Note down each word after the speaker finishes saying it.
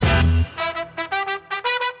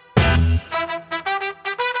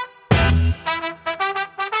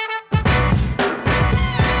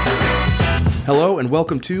and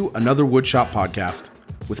welcome to another Woodshop podcast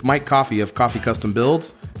with Mike Coffey of Coffey Custom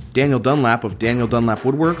Builds, Daniel Dunlap of Daniel Dunlap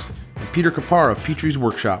Woodworks, and Peter Kapar of Petrie's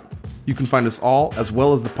Workshop. You can find us all, as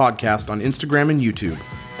well as the podcast, on Instagram and YouTube.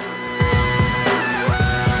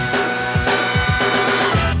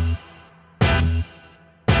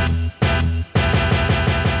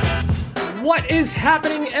 What is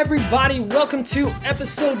happening, everybody? Welcome to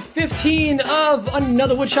episode 15 of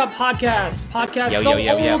another Woodshop podcast.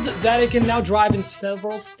 Old that it can now drive in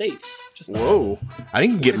several states. Whoa. I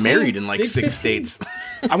think you can get married in like 6 states.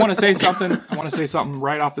 I want to say something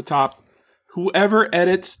right off the top. Whoever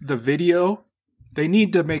edits the video, they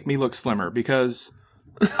need to make me look slimmer because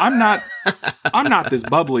I'm not this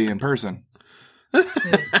bubbly in person.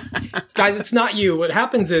 Guys, it's not you. What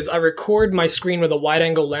happens is I record my screen with a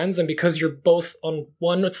wide-angle lens, and because you're both on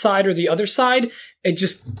one side or the other side, it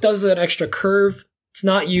just does an extra curve. It's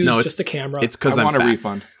not you, it's just a camera. It's because I want a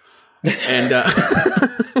refund. And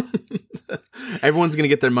everyone's going to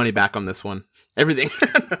get their money back on this one. Everything.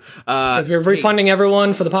 Because we're refunding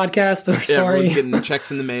everyone for the podcast. Sorry. Everyone's getting the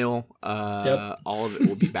checks in the mail. Yep. All of it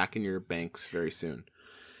will be back in your banks very soon.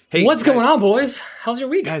 Hey, what's going on, boys? How's your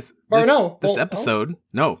week? Guys, this episode...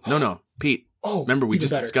 No. Pete, remember, we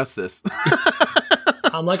just discussed this.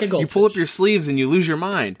 I'm like a goldfish. You pull up your sleeves and you lose your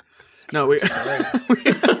mind. No, we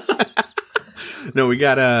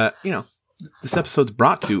got, this episode's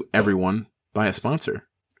brought to everyone by a sponsor.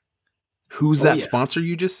 Who's that sponsor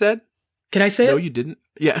you just said? Can I say it? No, you didn't.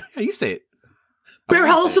 Yeah, you say it. Bear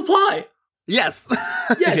Hollow Supply. Yes.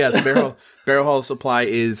 Yes, Barrel Hollow Supply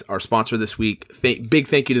is our sponsor this week. Big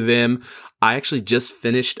thank you to them. I actually just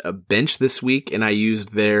finished a bench this week, and I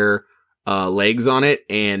used their legs on it,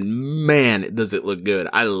 and man, does it look good.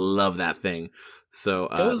 I love that thing. So,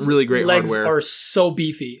 really great legs hardware. Are so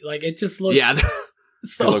beefy. Like, it just looks it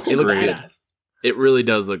looks great. It really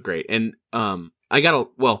does look great. And thank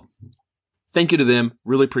you to them.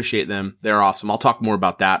 Really appreciate them. They're awesome. I'll talk more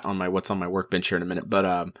about that on what's on my workbench here in a minute.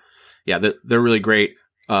 But they're really great.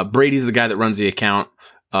 Brady's the guy that runs the account.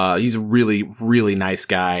 He's a really, really nice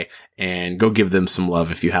guy, and go give them some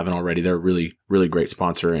love if you haven't already. They're a really, really great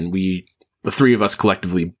sponsor, and the three of us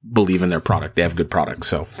collectively believe in their product. They have good products,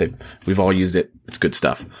 so we've all used it. It's good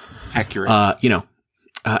stuff. Accurate.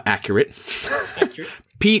 Accurate.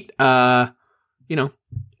 Pete, what's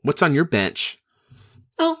on your bench?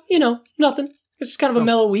 Oh, nothing. It's just kind of a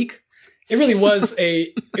mellow week. It really was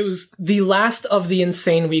it was the last of the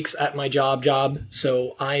insane weeks at my job,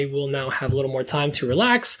 so I will now have a little more time to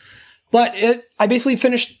relax. But I basically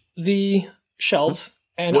finished the shelves,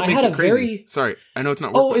 and what I had a very... Sorry, I know it's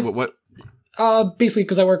not work, but what? Basically,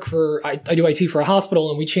 because I do IT for a hospital,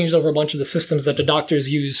 and we changed over a bunch of the systems that the doctors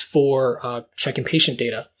use for checking patient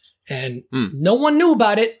data. And no one knew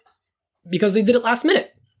about it because they did it last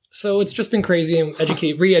minute. So it's just been crazy and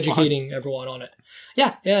re-educating everyone on it.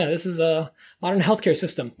 Yeah, this is a modern healthcare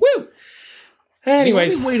system. Woo!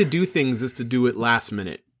 Anyways. The only way to do things is to do it last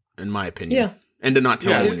minute, in my opinion. Yeah. And to not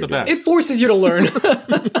tell anyone you're doing it. It forces you to learn.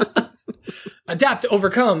 Adapt to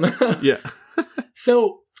overcome. Yeah.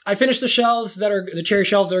 So I finished the shelves the cherry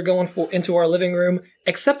shelves that are going into our living room,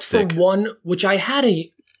 except for one, which I had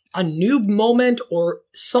a noob moment or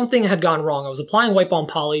something had gone wrong. I was applying Wipe On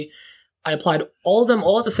Poly. I applied all of them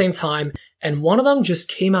all at the same time, and one of them just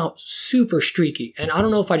came out super streaky. And I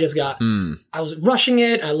don't know if I just I was rushing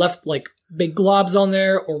it, and I left like big globs on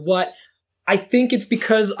there or what. I think it's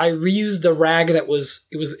because I reused the rag it was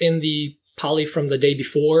in the poly from the day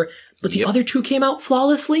before, but the other two came out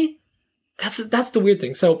flawlessly. That's the weird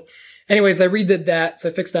thing. So anyways, I redid that, so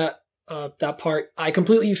I fixed that part. I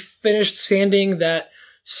completely finished sanding that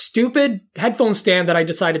stupid headphone stand that I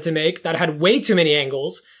decided to make that had way too many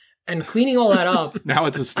angles. And cleaning all that up. Now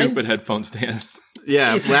it's a stupid headphone stand.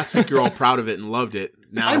 Yeah, last week you're all proud of it and loved it.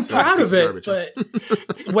 Now I'm proud of it, but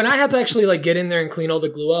when I had to actually get in there and clean all the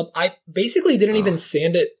glue up, I basically didn't even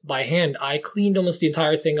sand it by hand. I cleaned almost the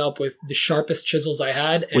entire thing up with the sharpest chisels I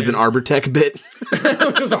had. With an Arbortech bit?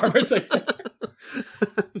 It was Arbortech.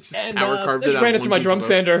 Just power carved it out. Just ran into my drum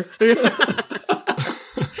sander.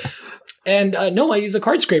 And I use a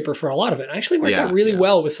card scraper for a lot of it. I actually worked out really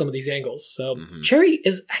well with some of these angles. So Cherry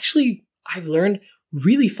is actually, I've learned,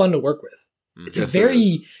 really fun to work with. It's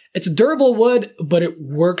it's a durable wood, but it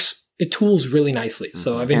works, it tools really nicely.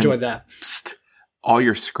 So I've enjoyed that. All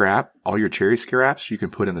your cherry scraps, you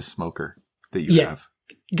can put in the smoker that you have.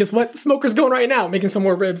 Guess what? The smoker's going right now, making some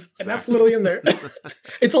more ribs. And that's literally in there.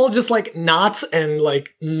 It's all just like knots and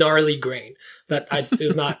like gnarly grain that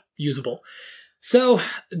is not usable. So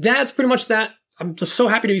that's pretty much that. I'm just so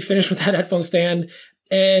happy to be finished with that headphone stand.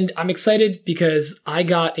 And I'm excited because I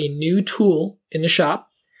got a new tool in the shop.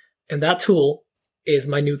 And that tool is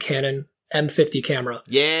my new Canon M50 camera.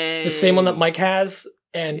 Yay! The same one that Mike has.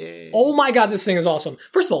 And oh my God, this thing is awesome.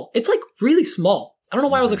 First of all, it's like really small. I don't know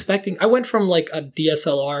why I was expecting. I went from like a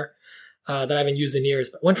DSLR that I haven't used in years,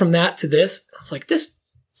 but went from that to this. I was like, this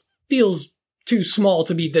feels too small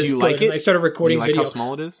to be this Do you good. like it? And I started recording Do you like video. how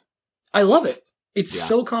small it is? I love it. It's Yeah.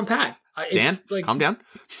 so compact. Dan, It's like, calm down.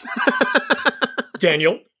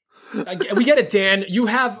 Daniel. We get it, Dan. You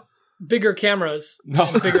have bigger cameras, No,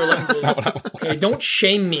 and bigger lenses. that's not what I was Okay, don't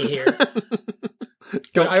shame me here.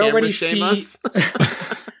 Don't I already camera shame see. us.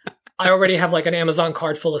 I already have like an Amazon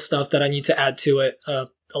card full of stuff that I need to add to it. A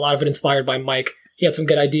lot of it inspired by Mike. He had some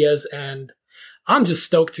good ideas, and I'm just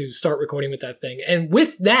stoked to start recording with that thing. And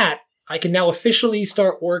with that, I can now officially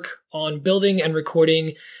start work on building and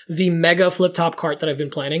recording the mega flip top cart that I've been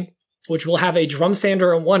planning, which will have a drum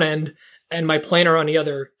sander on one end and my planer on the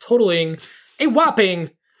other, totaling a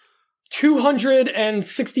whopping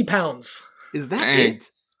 260 pounds. Is that Dang.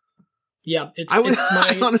 it? Yeah, it's, I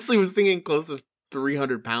my. honestly was thinking close to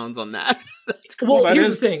 300 pounds on that. That's crazy. Well, that here's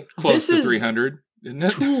the is thing. close This to is 300, isn't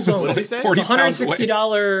it? tools It's only. What did he say? It's 40 pounds away.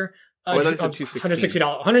 $160. Oh, I thought you said 260.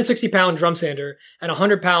 $160, $160 drum sander and a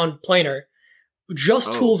 £100 planer, just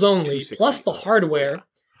Oh, tools only, 260. plus the hardware.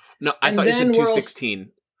 No, I And thought you said then we're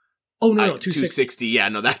 216. Oh no, 260. 260. Yeah,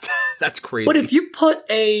 no, that's crazy. But if you put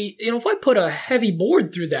if I put a heavy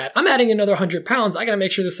board through that, I'm adding another 100 pounds. I got to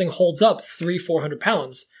make sure this thing holds up 300-400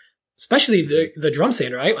 pounds, especially the drum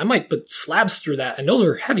sander. I might put slabs through that, and those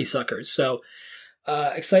are heavy suckers. So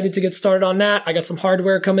excited to get started on that. I got some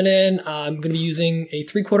hardware coming in. I'm going to be using a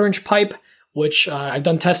 3/4 inch pipe, which I've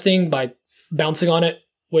done testing by bouncing on it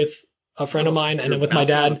with a friend of mine and then with my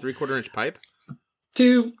dad 3/4 inch pipe.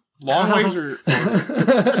 to Long ways or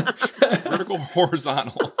vertical,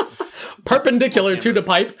 horizontal? perpendicular to the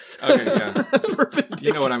pipe. Okay, yeah.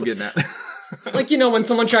 You know what I'm getting at. Like, when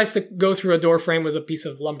someone tries to go through a door frame with a piece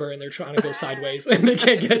of lumber and they're trying to go sideways and they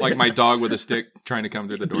can't get Like my dog with a stick trying to come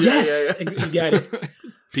through the door. Yes, you got it.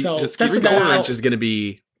 Pete, So just keep tested it that going. Quarter out. inch is going to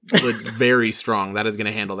be very strong. That is going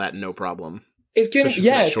to handle that no problem. It's gonna, Especially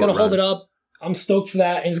for that it's gonna short hold run. it up. I'm stoked for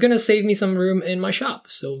that, and it's gonna save me some room in my shop.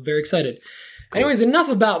 So very excited. Cool. Anyways, enough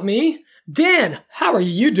about me. Dan, how are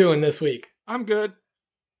you doing this week? I'm good.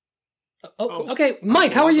 Oh, okay,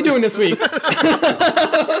 Mike, how are you doing this week?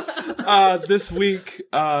 This week,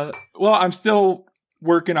 well, I'm still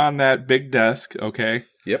working on that big desk, okay?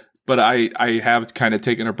 Yep. But I have kind of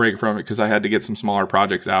taken a break from it because I had to get some smaller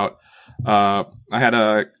projects out. I had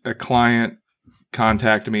a client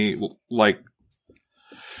contact me, I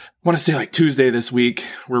want to say like Tuesday this week.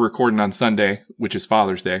 We're recording on Sunday, which is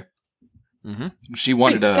Father's Day. Mm-hmm. She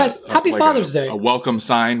wanted Hey, guys, happy Father's Day. a welcome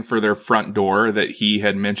sign for their front door that he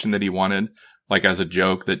had mentioned that he wanted, like as a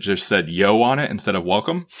joke, that just said "yo" on it instead of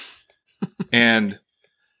 "welcome." And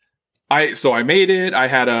I made it. I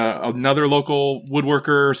had another local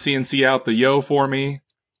woodworker CNC out the "yo" for me,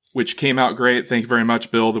 which came out great. Thank you very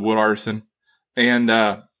much, Bill, the wood artisan. And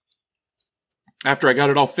after I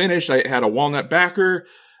got it all finished, I had a walnut backer.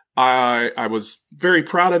 I was very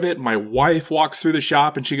proud of it. My wife walks through the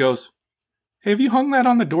shop and she goes, "Hey, have you hung that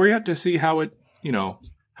on the door yet to see how it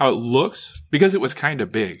looks?" Because it was kind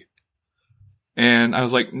of big. And I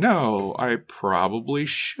was like, "No, I probably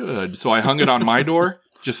should." So I hung it on my door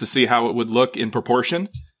just to see how it would look in proportion.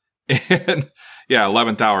 And yeah,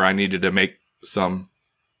 11th hour, I needed to make some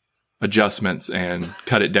adjustments and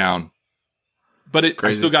cut it down. But I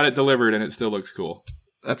Crazy. still got it delivered and it still looks cool.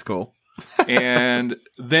 That's cool. And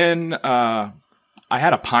then I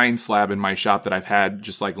had a pine slab in my shop that I've had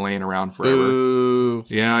just like laying around forever. Boo.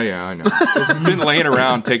 Yeah, I know. It's been laying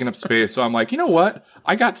around, taking up space. So I'm like, you know what?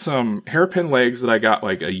 I got some hairpin legs that I got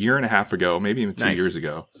like a year and a half ago, maybe even 2 Nice. years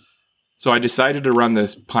ago. So I decided to run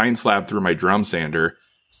this pine slab through my drum sander,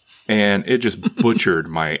 and it just butchered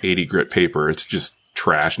my 80 grit paper. It's just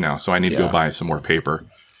trash now, so I need to go Yeah. buy some more paper.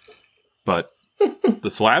 But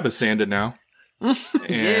the slab is sanded now.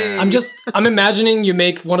 And I'm imagining you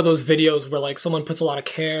make one of those videos where like someone puts a lot of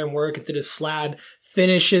care and work into this slab,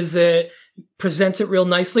 finishes it, presents it real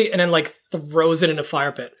nicely, and then like throws it in a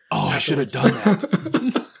fire pit. oh, I should have done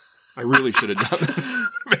that. I really should have done that.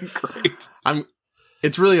 Been great.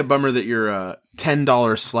 It's really a bummer that your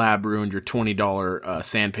 $10 slab ruined your $20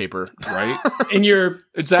 sandpaper. Right? In your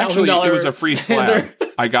It's actually, it was a free sander.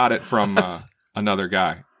 slab. I got it from another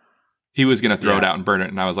guy. He was going to throw it out and burn it.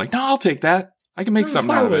 And I was like, no, I'll take that. I can make No, it's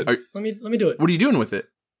something out of it. firewood. Let me do it. What are you doing with it?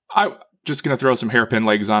 I'm just going to throw some hairpin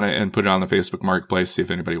legs on it and put it on the Facebook Marketplace, see if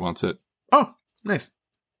anybody wants it. Oh, nice.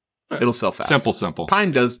 It'll sell fast. Simple.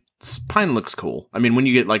 Pine looks cool. I mean, when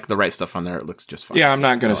you get like the right stuff on there, it looks just fine. Yeah, I'm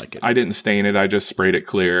not going I like it. I didn't stain it. I just sprayed it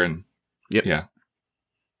clear and Yep. yeah.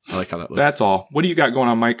 I like how that looks. That's all. What do you got going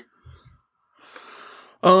on, Mike?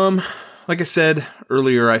 Like I said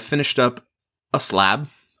earlier, I finished up a slab.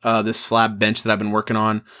 This slab bench that I've been working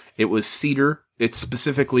on. It was cedar. It's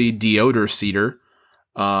specifically deodar cedar.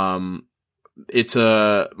 It's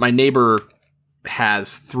my neighbor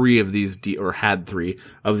has had 3 of these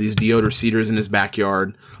deodar cedars in his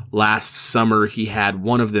backyard. Last summer, he had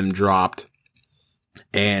one of them dropped,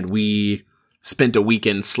 and we spent a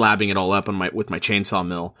weekend slabbing it all up with my chainsaw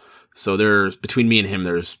mill. So between me and him,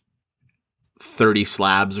 there's 30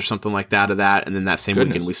 slabs or something like that of that. And then that same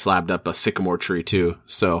weekend, we slabbed up a sycamore tree too.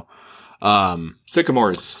 So,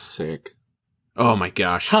 sycamore is sick. Oh my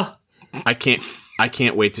gosh. Huh. I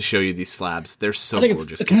can't wait to show you these slabs. They're so I think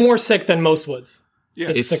gorgeous. It's more sick than most woods. Yeah.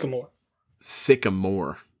 It's sycamore.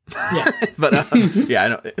 Sycamore. Yeah. But, yeah, I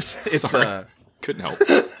know. It's Sorry. Couldn't help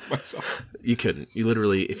myself. You couldn't. You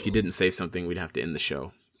literally, if you didn't say something, we'd have to end the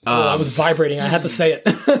show. I was vibrating. I had to say it.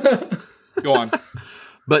 Go on.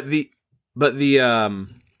 But the what was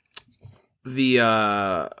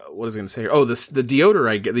I going to say here? Oh, the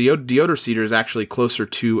deodar the deodar cedar is actually closer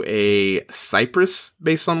to a cypress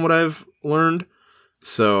based on what I've learned.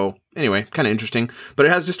 So anyway, kind of interesting, but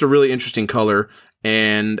it has just a really interesting color,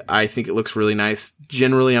 and I think it looks really nice.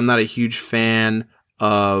 Generally, I'm not a huge fan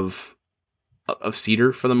of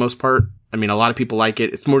cedar for the most part. I mean, a lot of people like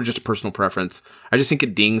it. It's more just a personal preference. I just think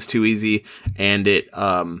it dings too easy, and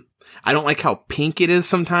I don't like how pink it is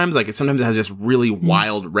sometimes. Like, sometimes it has just really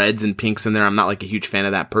wild reds and pinks in there. I'm not like a huge fan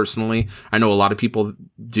of that personally. I know a lot of people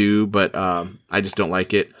do, but I just don't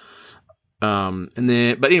like it. But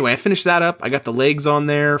anyway, I finished that up. I got the legs on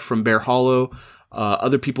there from Bear Hollow.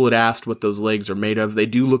 Other people had asked what those legs are made of. They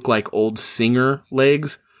do look like old Singer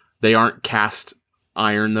legs. They aren't cast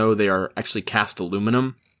iron though. They are actually cast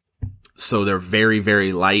aluminum. So they're very,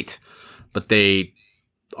 very light, but they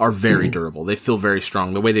are very durable. They feel very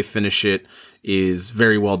strong. The way they finish it is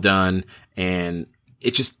very well done, and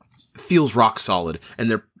it just feels rock solid.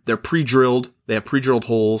 And they're pre-drilled. They have pre-drilled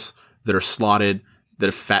holes that are slotted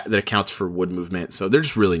that accounts for wood movement. So they're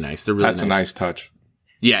just really nice. They're really That's a nice touch.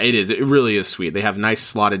 Yeah, it is. It really is sweet. They have nice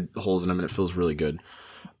slotted holes in them, and it feels really good.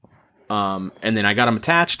 And then I got them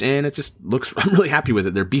attached, and it just looks, I'm really happy with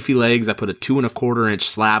it. They're beefy legs. I put a 2 1/4 inch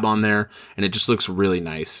slab on there, and it just looks really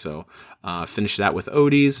nice. So, finished that with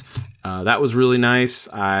Odie's. That was really nice.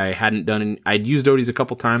 I'd used Odie's a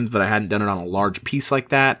couple times, but I hadn't done it on a large piece like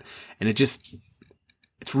that. And it's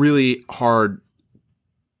really hard.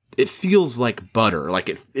 It feels like butter. Like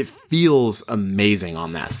it feels amazing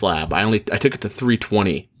on that slab. I took it to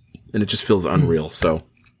 320, and it just feels unreal. So,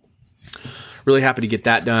 really happy to get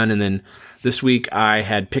that done. And then this week I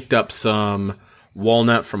had picked up some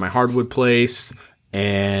walnut from my hardwood place,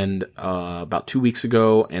 and about 2 weeks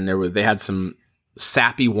ago, and they had some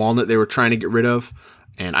sappy walnut they were trying to get rid of.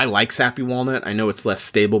 And I like sappy walnut. I know it's less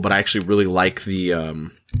stable, but I actually really like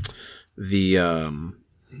the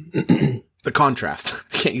contrast.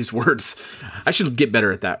 I can't use words. I should get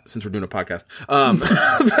better at that since we're doing a podcast.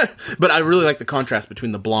 But I really like the contrast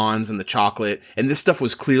between the blondes and the chocolate. And this stuff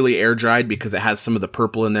was clearly air dried because it has some of the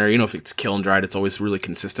purple in there. You know, if it's kiln dried, it's always really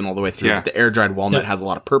consistent all the way through. Yeah. But the air dried walnut has a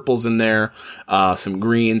lot of purples in there, some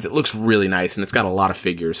greens. It looks really nice, and it's got a lot of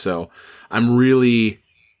figures. So I'm really,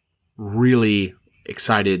 really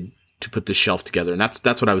excited to put this shelf together. And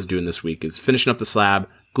that's what I was doing this week, is finishing up the slab,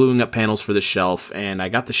 gluing up panels for the shelf, and I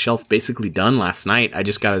got the shelf basically done last night. I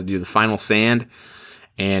just got to do the final sand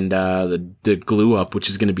and the glue up, which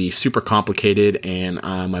is going to be super complicated, and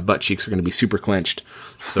my butt cheeks are going to be super clenched.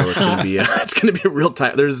 So it's going to be a real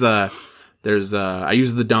tight. I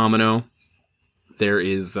use the Domino. There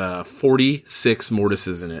is 46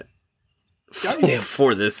 mortises in it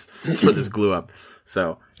for this glue up.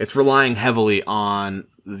 So it's relying heavily on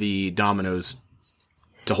the Dominoes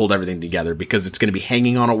to hold everything together, because it's going to be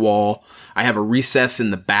hanging on a wall. I have a recess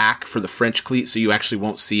in the back for the French cleat, so you actually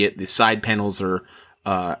won't see it. The side panels are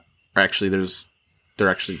actually they're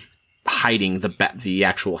actually hiding the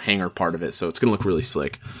actual hanger part of it, so it's going to look really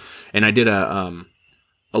slick. And I did a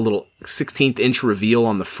little 16th inch reveal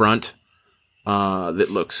on the front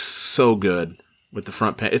that looks so good with the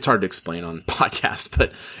front pan. It's hard to explain on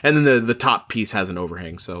podcast, and then the top piece has an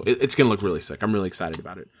overhang, so it's going to look really sick. I'm really excited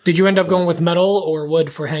about it. Did you end up going with metal or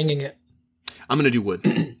wood for hanging it? I'm going to do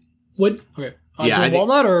wood. Wood? Okay. Yeah, doing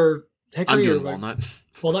walnut or hickory? I'm doing or walnut.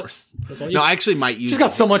 Walnut? That's all you No, I actually might use. Just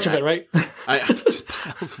got so much of it, right? I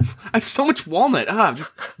have so much walnut. I'm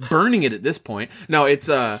just burning it at this point. No, it's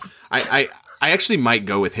I actually might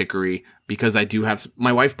go with hickory, because I do have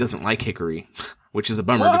my wife doesn't like hickory, which is a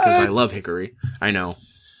bummer because I love hickory. I know.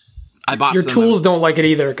 I bought your tools don't like it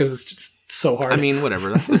either, because it's just so hard. I mean, whatever.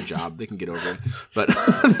 That's their job. They can get over it. But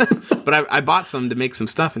but I bought some to make some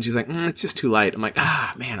stuff, and she's like, it's just too light. I'm like,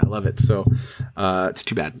 man, I love it. So it's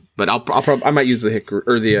too bad. But I might use the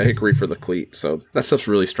hickory for the cleat. So that stuff's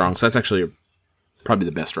really strong. So that's actually probably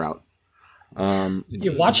the best route.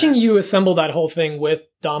 Watching you assemble that whole thing with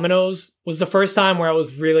dominoes was the first time where I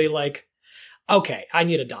was really like, okay, I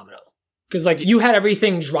need a domino. Because like you had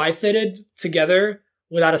everything dry fitted together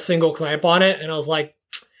without a single clamp on it. And I was like,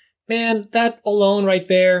 man, that alone right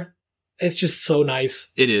there is just so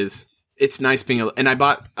nice. It is. It's nice being able, and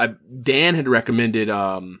Dan had recommended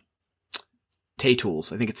Tay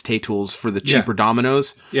Tools. I think it's Tay Tools for the cheaper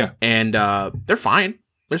dominoes. Yeah. And they're fine.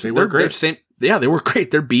 They work great. Yeah, they work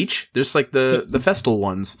great. They're beach. There's like the Festal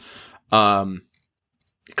ones.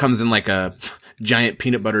 It comes in like a giant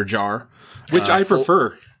peanut butter jar. Which I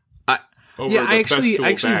prefer. I actually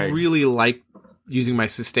really like using my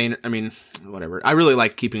sustainer. I mean, whatever. I really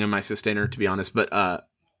like keeping in my sustainer, to be honest. But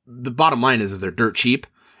the bottom line is they're dirt cheap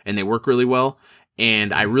and they work really well.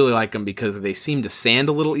 And I really like them because they seem to sand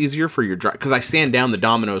a little easier for your dry. Because I sand down the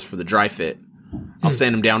dominoes for the dry fit. I'll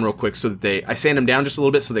sand them down real quick so that I sand them down just a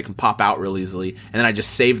little bit so they can pop out real easily. And then I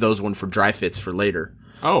just save those one for dry fits for later.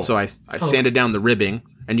 Oh. So I sanded down the ribbing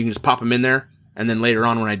and you can just pop them in there. And then later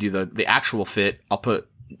on when I do the actual fit, I'll put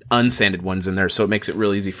unsanded ones in there. So it makes it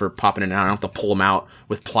real easy for popping in and out. I don't have to pull them out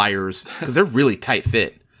with pliers because they're really tight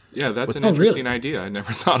fit. Yeah, that's an interesting idea. I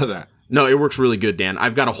never thought of that. No, it works really good, Dan.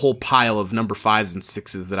 I've got a whole pile of number 5s and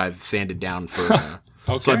 6s that I've sanded down for.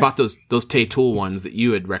 Okay. So I bought those Tay Tool ones that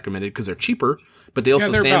you had recommended because they're cheaper, but they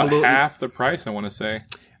also they're sand about a little. Half the price, I want to say.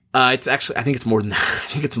 It's actually, I think it's more than that. I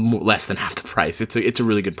think it's less than half the price. It's a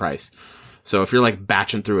really good price. So if you're like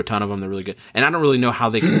batching through a ton of them, they're really good. And I don't really know how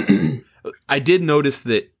they can. I did notice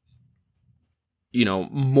that,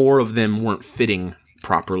 more of them weren't fitting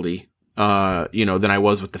properly. Than I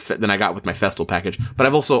was with than I got with my Festal package. But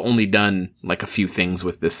I've also only done like a few things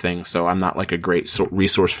with this thing, so I'm not like a great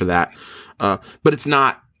resource for that. But it's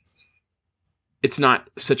not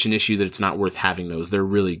such an issue that it's not worth having those.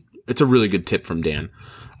 It's a really good tip from Dan.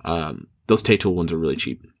 Those Tay Tool ones are really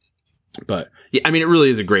cheap. But yeah, I mean, it really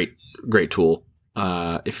is a great tool.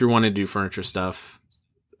 If you're wanting to do furniture stuff,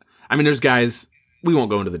 I mean, there's guys, we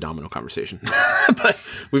won't go into the domino conversation, but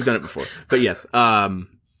we've done it before. But yes,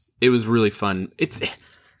 it was really fun. It's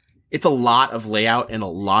a lot of layout and a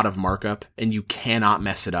lot of markup, and you cannot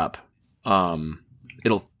mess it up.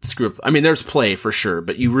 It'll screw up. I mean, there's play for sure,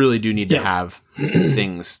 but you really do need to have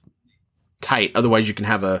things tight. Otherwise, you can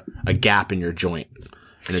have a gap in your joint,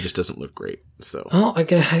 and it just doesn't look great. So, I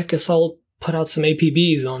guess I'll put out some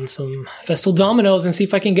APBs on some Festal dominoes and see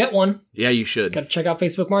if I can get one. Yeah, you should. Got to check out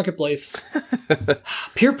Facebook Marketplace.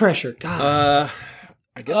 Peer pressure. God.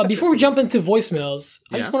 I guess before we jump into voicemails,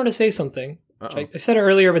 I just wanted to say something. I said it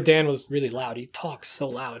earlier, but Dan was really loud. He talks so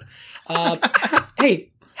loud.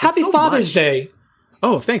 Hey, happy Father's Day.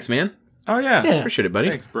 Oh, thanks, man. Oh, yeah. Appreciate it, buddy.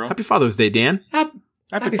 Thanks, bro. Happy Father's Day, Dan.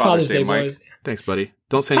 Happy Father's Day, Mike. boys. Thanks, buddy.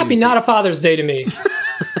 Don't say happy not a Father's Day to me.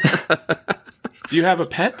 Do you have a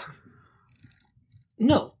pet?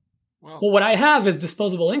 No. Well, what I have is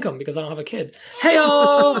disposable income because I don't have a kid.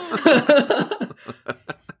 Hey-o!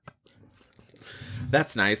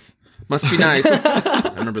 That's nice. Must be nice.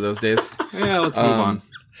 I remember those days. Yeah, let's move on.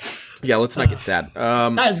 Yeah, let's not get sad.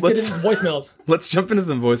 Let's get into voicemails. Let's jump into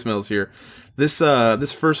some voicemails here. This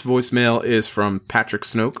first voicemail is from Patrick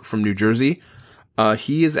Snoke from New Jersey.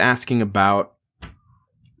 He is asking about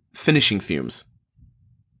finishing fumes.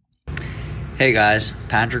 Hey guys,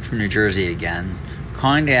 Patrick from New Jersey again.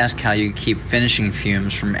 Calling to ask how you keep finishing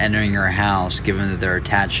fumes from entering your house given that they're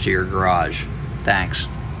attached to your garage. Thanks.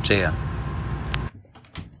 See ya.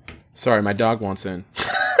 Sorry, my dog wants in.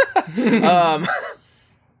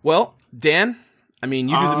 Well, Dan, I mean,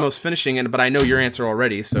 you do the most finishing, but I know your answer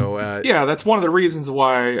already, so... Yeah, that's one of the reasons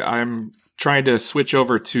why I'm trying to switch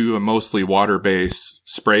over to a mostly water-based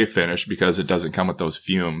spray finish, because it doesn't come with those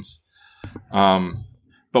fumes. But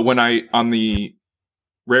on the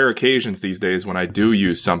rare occasions these days when I do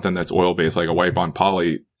use something that's oil-based, like a wipe-on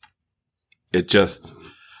poly,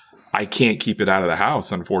 I can't keep it out of the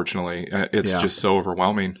house, unfortunately. It's just so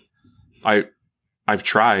overwhelming. I've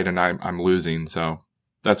tried and I'm losing, so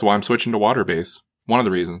that's why I'm switching to water base. One of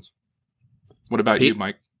the reasons. What about Pete? you,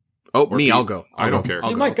 Mike? Oh, me, I'll go. I don't care.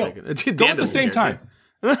 You might go. Go at the same time.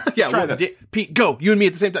 Yeah, try this. Pete, go. You and me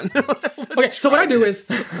at the same time. Okay, so what I do is...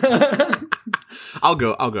 I'll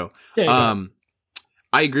go. Yeah,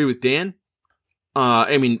 I agree with Dan.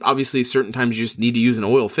 I mean, obviously, certain times you just need to use an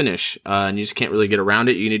oil finish, and you just can't really get around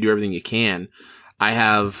it. You need to do everything you can.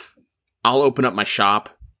 I'll open up my shop,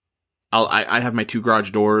 I have my 2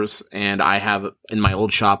 garage doors, and I have in my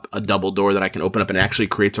old shop a double door that I can open up, and it actually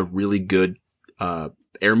creates a really good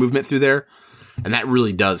air movement through there, and that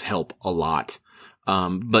really does help a lot.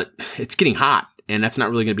 But it's getting hot, and that's not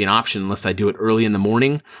really going to be an option unless I do it early in the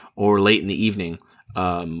morning or late in the evening,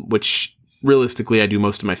 which realistically I do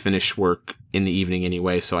most of my finish work in the evening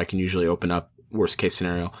anyway, so I can usually open up worst case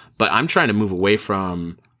scenario. But I'm trying to move away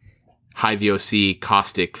from high VOC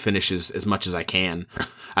caustic finishes as much as I can.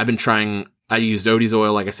 I've been trying, I used Odie's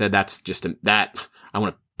oil. Like I said, that's just that I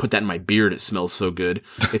want to put that in my beard. It smells so good.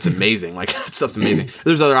 It's amazing. Like that stuff's amazing.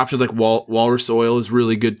 There's other options like walrus oil is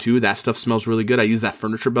really good too. That stuff smells really good. I use that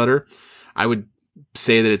furniture butter. I would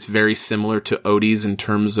say that it's very similar to Odie's in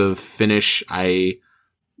terms of finish.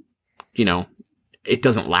 It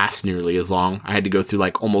doesn't last nearly as long. I had to go through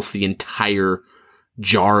like almost the entire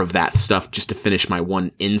jar of that stuff just to finish my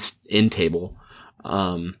one end table.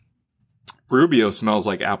 Rubio smells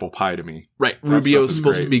like apple pie to me. Right. Rubio is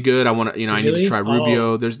supposed to be good. I want to, I need to try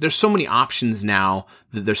Rubio. There's so many options now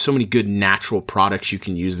that there's so many good natural products you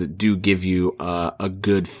can use that do give you a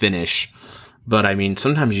good finish. But I mean,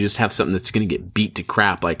 sometimes you just have something that's going to get beat to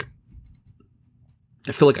crap. Like,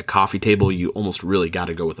 I feel like a coffee table, you almost really got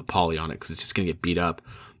to go with a poly on it because it's just going to get beat up.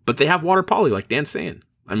 But they have water poly, like Dan's saying.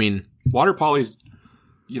 I mean, water poly's,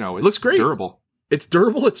 it looks great. Durable. It's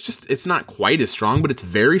durable. It's not quite as strong, but it's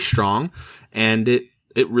very strong, and it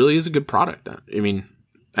really is a good product. I mean,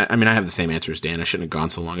 I have the same answer as Dan. I shouldn't have gone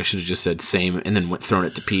so long. I should have just said same and then thrown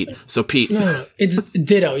it to Pete. So Pete, no, it's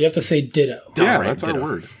ditto. You have to say ditto. Yeah, right, that's ditto. Our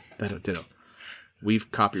word. Ditto.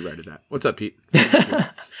 We've copyrighted that. What's up, Pete?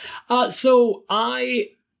 So I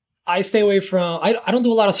stay away from. I don't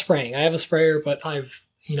do a lot of spraying. I have a sprayer, but I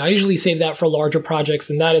usually save that for larger projects,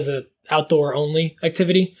 and that is a outdoor only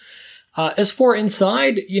activity. As for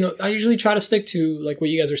inside, I usually try to stick to like what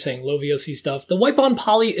you guys are saying, low VOC stuff. The wipe on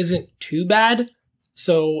poly isn't too bad,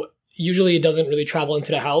 so usually it doesn't really travel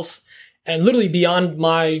into the house. And literally beyond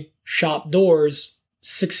my shop doors,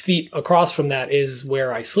 6 feet across from that is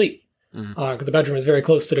where I sleep. Mm-hmm. The bedroom is very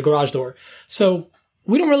close to the garage door. So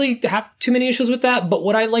we don't really have too many issues with that. But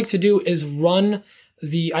what I like to do is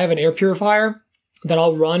I have an air purifier that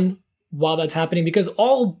I'll run while that's happening, because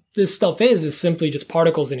all this stuff is simply just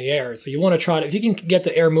particles in the air. So you want to try to, if you can get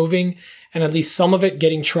the air moving and at least some of it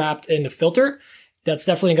getting trapped in the filter, that's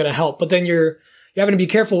definitely going to help. But then you're having to be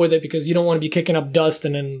careful with it because you don't want to be kicking up dust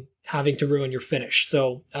and then having to ruin your finish.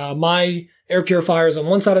 So my air purifier is on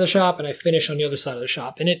one side of the shop and I finish on the other side of the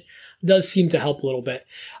shop. And it does seem to help a little bit.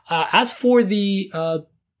 As for the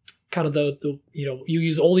kind of the you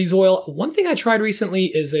use Oldie's oil. One thing I tried recently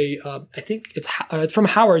is I think it's from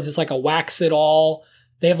Howard's. It's like a wax it all.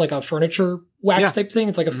 They have like a furniture wax type thing.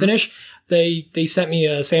 It's like a finish. They sent me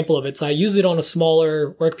a sample of it. So I used it on a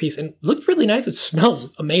smaller workpiece and it looked really nice. It smells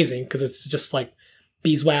amazing because it's just like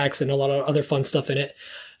beeswax and a lot of other fun stuff in it.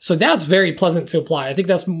 So that's very pleasant to apply. I think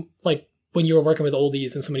that's like when you were working with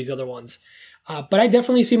Oldies and some of these other ones. But I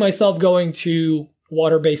definitely see myself going to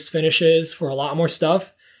water-based finishes for a lot more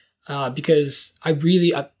stuff. Because I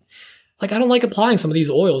don't like applying some of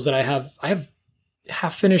these oils that I have. I have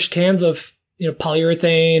half-finished cans of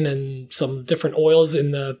polyurethane and some different oils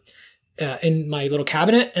in my little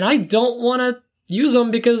cabinet, and I don't want to use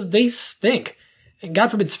them because they stink. And God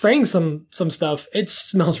forbid spraying some stuff, it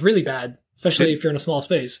smells really bad, especially if you're in a small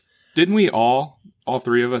space. Didn't we all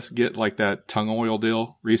three of us get like that tongue oil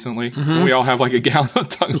deal recently? Mm-hmm. We all have like a gallon of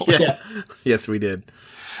tongue oil. Yeah. Yes, we did.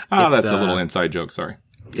 That's a little inside joke. Sorry.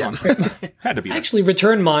 Yeah. Had to be. I actually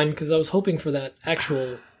returned mine because I was hoping for that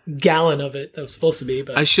actual gallon of it that was supposed to be.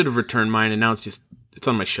 But I should have returned mine, and now it's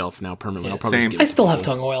on my shelf now permanently. Yeah, I'll probably I still have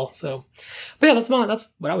tongue oil, so. But yeah, that's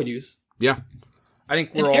what I would use. Yeah. I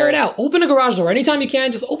think we're air it out. Open a garage door. Anytime you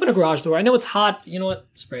can, just open a garage door. I know it's hot. You know what?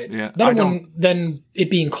 Spray it. Yeah. Better than it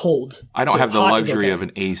being cold. I don't have the luxury of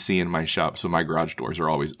an AC in my shop, so my garage doors are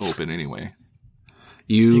always open anyway.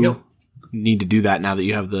 There you go. Need to do that now that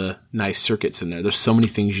you have the nice circuits in there. There's so many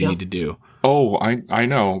things you need to do. Oh, I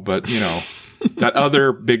know, but that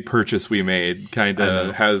other big purchase we made kind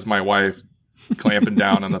of has my wife clamping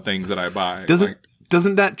down on the things that I buy.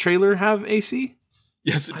 Doesn't that trailer have AC?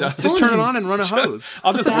 Yes, it does. Just turn it on and run a hose.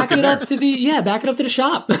 I'll just back it up to the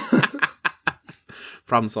shop.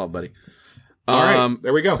 Problem solved, buddy. All right,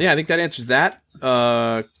 there we go. Yeah, I think that answers that.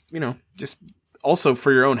 Just also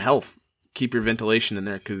for your own health, keep your ventilation in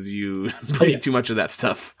there because you breathe too much of that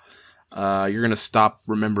stuff. You're gonna stop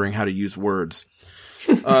remembering how to use words.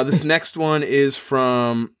 This next one is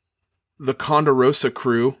from the Condorosa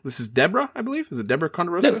crew. This is Deborah, I believe. Is it Deborah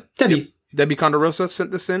Condorosa? Debbie. Yep. Debbie Condorosa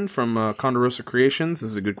sent this in from Condorosa Creations.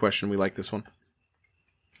 This is a good question. We like this one.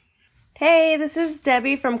 Hey, this is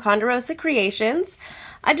Debbie from Condorosa Creations.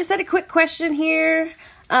 I just had a quick question here.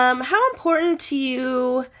 How important to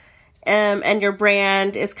you and your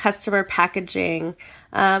brand is customer packaging?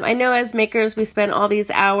 I know as makers, we spend all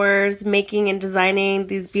these hours making and designing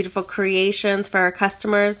these beautiful creations for our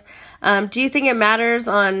customers. Do you think it matters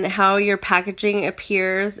on how your packaging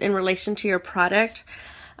appears in relation to your product?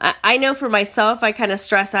 I know for myself, I kind of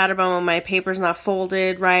stress out about when my paper's not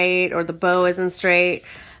folded right or the bow isn't straight.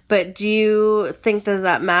 But do you think, does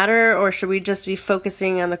that matter, or should we just be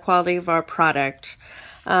focusing on the quality of our product?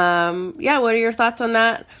 What are your thoughts on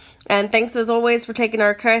that? And thanks as always for taking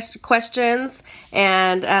our questions.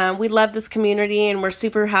 And we love this community and we're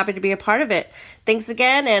super happy to be a part of it. Thanks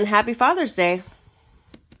again and happy Father's Day.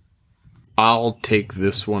 I'll take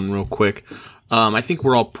this one real quick. I think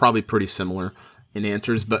we're all probably pretty similar in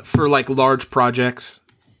answers, but for like large projects,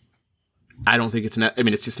 I don't think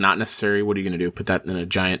it's just not necessary. What are you going to do? Put a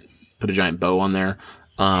giant bow on there.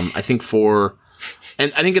 I think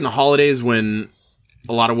in the holidays when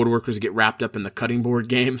a lot of woodworkers get wrapped up in the cutting board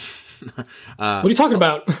game. What are you talking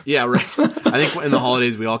about? Yeah, right. I think in the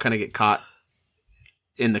holidays we all kind of get caught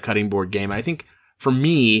in the cutting board game. I think for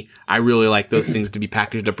me, I really like those things to be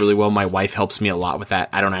packaged up really well. My wife helps me a lot with that.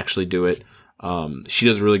 I don't actually do it. She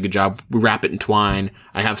does a really good job. We wrap it in twine.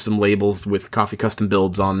 I have some labels with Coffee Custom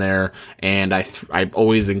Builds on there, and I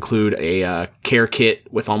always include a care kit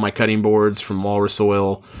with all my cutting boards from Walrus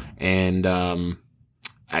Oil, and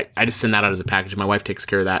I just send that out as a package. My wife takes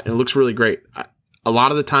care of that, and it looks really great. A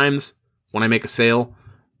lot of the times when I make a sale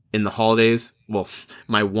in the holidays, well,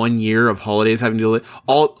 my 1 year of holidays having to do with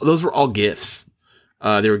those were all gifts.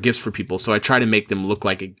 They were gifts for people, so I try to make them look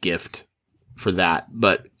like a gift for that,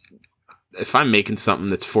 but if I'm making something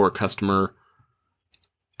that's for a customer,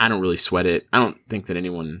 I don't really sweat it. I don't think that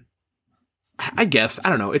anyone, I guess, I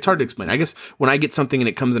don't know. It's hard to explain. I guess when I get something and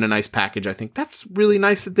it comes in a nice package, I think that's really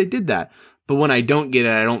nice that they did that. But when I don't get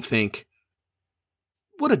it, I don't think,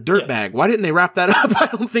 what a dirtbag. Why didn't they wrap that up?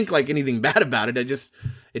 I don't think like anything bad about it.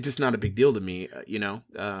 It's just not a big deal to me,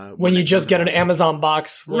 when you just get an Amazon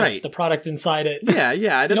box with the product inside it. Yeah.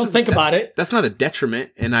 You don't think about it. That's not a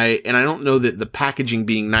detriment. And I don't know that the packaging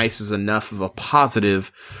being nice is enough of a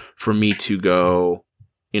positive for me to go,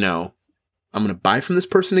 I'm going to buy from this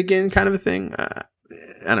person again kind of a thing.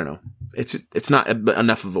 I don't know. It's not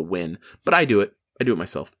enough of a win, but I do it. I do it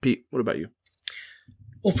myself. Pete, what about you?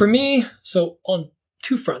 Well, for me, so on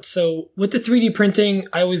two fronts. So with the 3D printing,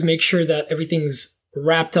 I always make sure that everything's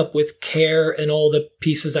wrapped up with care and all the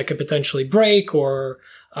pieces that could potentially break or,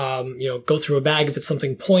 go through a bag if it's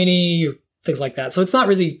something pointy or things like that. So it's not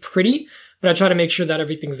really pretty, but I try to make sure that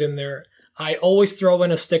everything's in there. I always throw in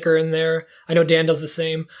a sticker in there. I know Dan does the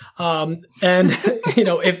same. And,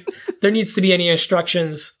 if there needs to be any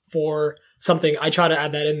instructions for something, I try to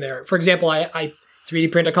add that in there. For example, I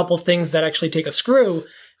 3D print a couple of things that actually take a screw,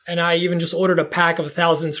 and I even just ordered a pack of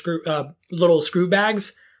 1,000 little screw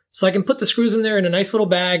bags. So I can put the screws in there in a nice little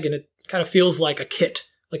bag, and it kind of feels like a kit,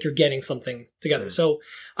 like you're getting something together. So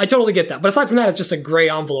I totally get that. But aside from that, it's just a gray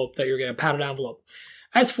envelope that you're getting, a padded envelope.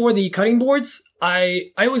 As for the cutting boards,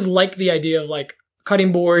 I always like the idea of like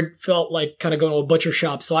cutting board felt like kind of going to a butcher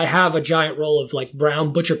shop. So I have a giant roll of like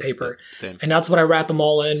brown butcher paper. Same. And that's what I wrap them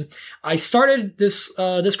all in. I started this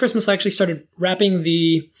Christmas, I actually started wrapping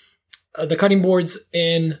the cutting boards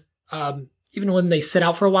in, even when they sit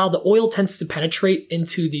out for a while, the oil tends to penetrate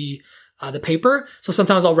into the paper. So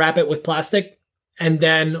sometimes I'll wrap it with plastic and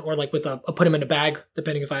then, or like I'll put them in a bag,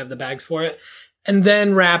 depending if I have the bags for it, and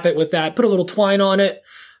then wrap it with that, put a little twine on it.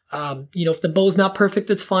 If the bow's not perfect,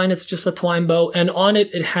 it's fine. It's just a twine bow. And on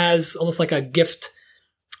it, it has almost like a gift,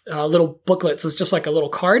 little booklet. So it's just like a little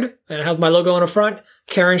card, and it has my logo on the front,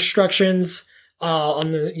 care instructions,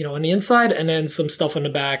 on the inside, and then some stuff on the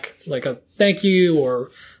back, like a thank you, or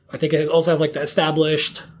I think it also has like the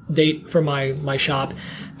established date for my shop.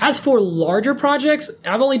 As for larger projects,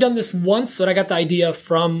 I've only done this once, and I got the idea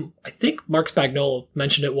from, I think Mark Spagnolo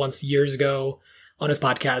mentioned it once years ago on his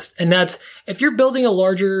podcast. And that's, if you're building a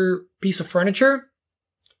larger piece of furniture,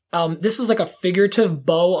 this is like a figurative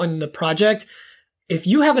bow on the project. If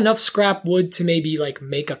you have enough scrap wood to maybe like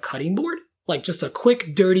make a cutting board, like just a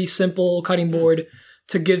quick, dirty, simple cutting board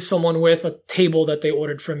to give someone with a table that they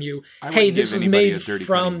ordered from you. Hey, this was made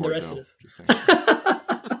from the rest of this.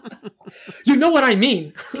 You know what I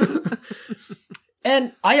mean?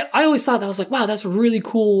 And I always thought that was like, wow, that's a really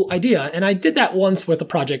cool idea. And I did that once with a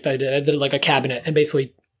project I did. I did like a cabinet, and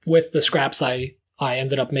basically with the scraps, I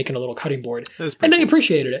ended up making a little cutting board. And I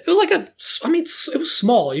appreciated it. It was like it was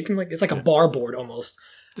small. You can it's like a bar board almost.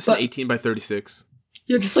 Just an 18 by 36.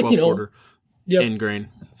 Yeah, just like, quarter. Yep. in grain.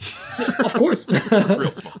 Of course.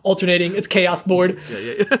 Real small. Alternating. It's chaos board.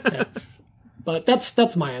 Yeah. But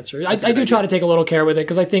that's my answer. I do try to take a little care with it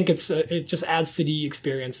because I think it just adds to the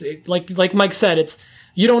experience. Like Mike said,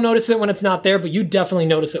 you don't notice it when it's not there, but you definitely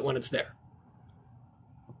notice it when it's there.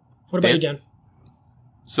 What about you, Dan?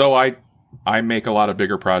 So I make a lot of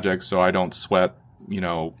bigger projects, so I don't sweat,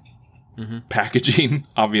 packaging,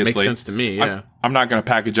 obviously. Makes sense to me, yeah. I'm not going to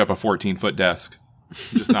package up a 14-foot desk.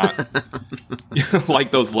 Just not.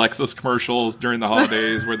 Like those Lexus commercials during the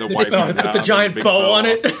holidays where the wife comes with out the and giant big bow on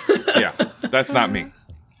it. Yeah, that's not me.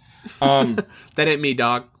 That ain't me,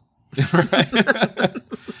 dog.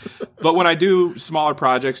 But when I do smaller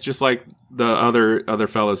projects, just like the other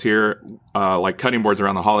fellas here, like cutting boards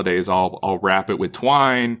around the holidays, I'll wrap it with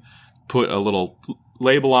twine, put a little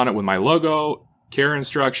label on it with my logo, care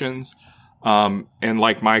instructions, and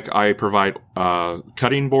like Mike, I provide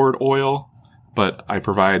cutting board oil, but I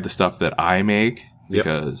provide the stuff that I make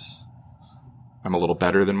because I'm a little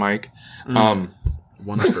better than Mike.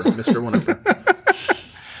 One-upper, Mr. One-upper.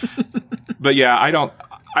 But yeah, I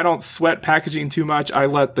don't sweat packaging too much. I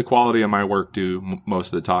let the quality of my work do most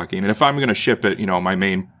of the talking. And if I'm going to ship it, my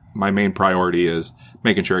main priority is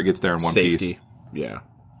making sure it gets there in one Safety. piece. Yeah.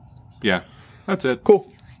 Yeah, that's it. Cool.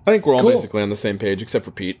 I think we're all Cool. basically on the same page, except for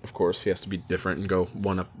Pete. Of course, he has to be different and go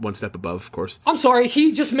one step above. Of course. I'm sorry,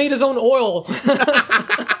 he just made his own oil.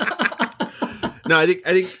 No, I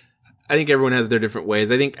think everyone has their different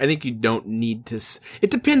ways. I think you don't need to. It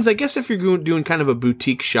depends. I guess if you're doing kind of a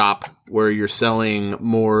boutique shop where you're selling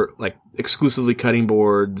more like exclusively cutting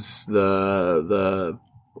boards, what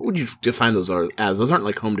would you define those as? Those aren't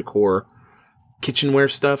like home decor, kitchenware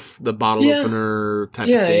stuff, the bottle opener type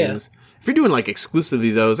of things. If you're doing like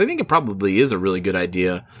exclusively those, I think it probably is a really good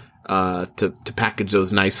idea to package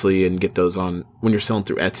those nicely and get those on when you're selling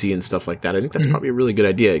through Etsy and stuff like that. I think that's probably a really good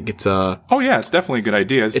idea. It gets Oh yeah, it's definitely a good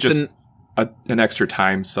idea. It's just an extra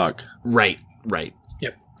time suck. Right.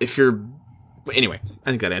 Yep. Anyway, I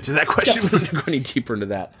think that answers that question. We don't need to go any deeper into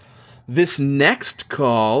that. This next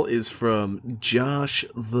call is from Josh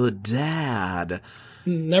the Dad.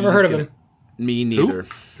 Never heard of him. Me neither.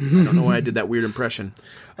 I don't know why I did that weird impression.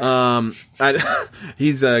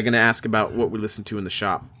 He's going to ask about what we listen to in the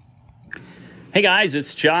shop. Hey guys,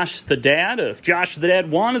 it's Josh the Dad of Josh the Dad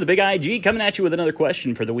 1 of the Big IG coming at you with another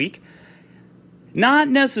question for the week. Not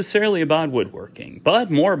necessarily about woodworking, but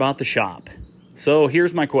more about the shop. So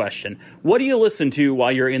here's my question. What do you listen to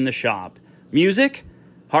while you're in the shop? Music?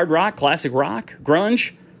 Hard rock? Classic rock?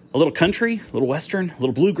 Grunge? A little country? A little western? A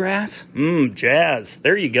little bluegrass? Jazz.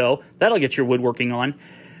 There you go. That'll get your woodworking on.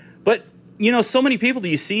 But, so many people do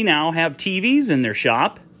you see now have TVs in their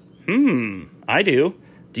shop? I do.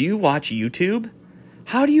 Do you watch YouTube?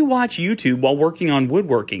 How do you watch YouTube while working on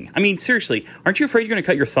woodworking? I mean, seriously, aren't you afraid you're going to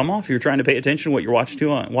cut your thumb off if you're trying to pay attention to what you're watching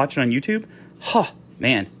on YouTube?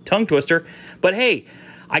 Man, tongue twister. But hey,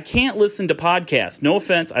 I can't listen to podcasts. No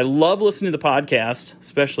offense. I love listening to the podcast,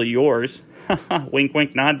 especially yours. Wink,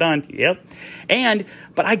 wink, nod, done. Yep.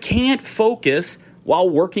 But I can't focus while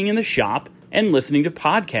working in the shop and listening to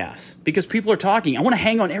podcasts because people are talking. I want to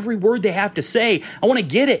hang on every word they have to say. I want to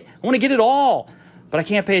get it. I want to get it all. But I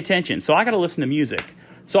can't pay attention, so I got to listen to music.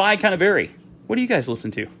 So I kind of vary. What do you guys listen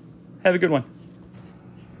to? Have a good one.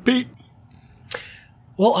 Pete.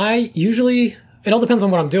 Well, it all depends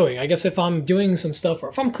on what I'm doing. I guess if I'm doing some stuff, or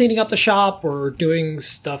if I'm cleaning up the shop or doing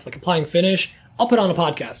stuff like applying finish, I'll put on a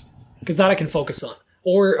podcast because that I can focus on.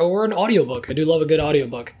 Or an audiobook. I do love a good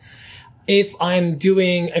audiobook. If I know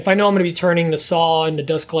I'm going to be turning the saw and the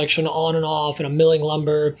dust collection on and off and I'm milling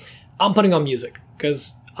lumber, I'm putting on music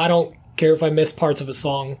because I don't care if I miss parts of a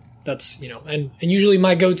song. That's, and usually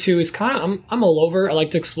my go-to is kind of, I'm all over. I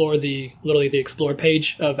like to explore the explore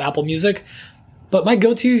page of Apple Music. But my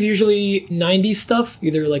go-to is usually 90s stuff,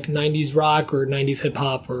 either like 90s rock or 90s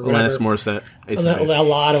hip-hop or whatever. Alanis Morissette. A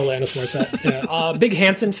lot of Alanis Morissette. Yeah. Big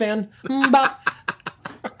Hanson fan. And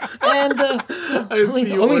I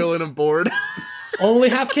see you oiling a board. Only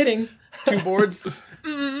half kidding. 2 boards.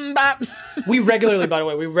 We regularly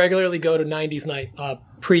go to 90s night,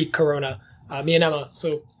 pre-corona, me and Emma.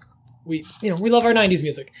 So we love our 90s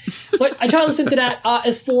music. But I try to listen to that.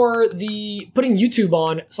 As for the putting YouTube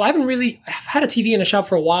on, so I've had a TV in the shop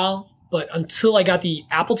for a while, but until I got the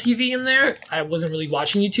Apple TV in there, I wasn't really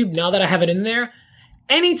watching YouTube. Now that I have it in there,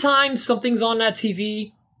 anytime something's on that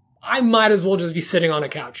TV, I might as well just be sitting on a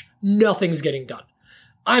couch. Nothing's getting done.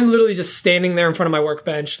 I'm literally just standing there in front of my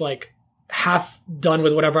workbench, like half done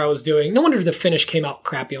with whatever I was doing. No wonder the finish came out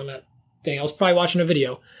crappy on that thing. I was probably watching a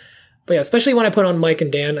video. But yeah, especially when I put on Mike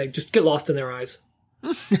and Dan, I just get lost in their eyes.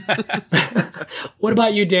 What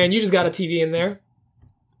about you, Dan? You just got a TV in there.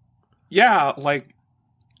 Yeah, like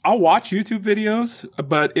I'll watch YouTube videos,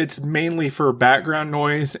 but it's mainly for background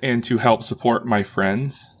noise and to help support my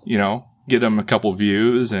friends, you know, get them a couple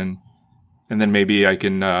views and then maybe I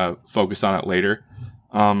can focus on it later.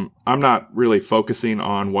 I'm not really focusing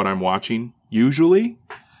on what I'm watching usually,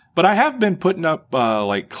 but I have been putting up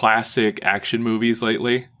like classic action movies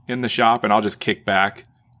lately in the shop, and I'll just kick back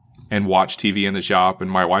and watch TV in the shop.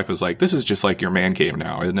 And my wife was like, "This is just like your man cave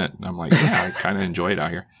now, isn't it?" And I'm like, "Yeah, I kind of enjoy it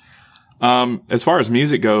out here." As far as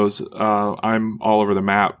music goes, I'm all over the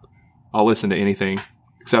map. I'll listen to anything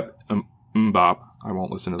except Mbop. I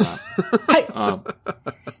won't listen to that.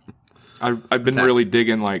 I've been really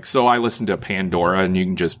digging, like, so I listen to Pandora, and you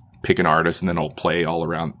can just pick an artist and then it'll play all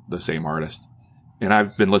around the same artist. And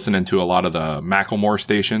I've been listening to a lot of the Macklemore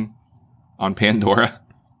station on Pandora,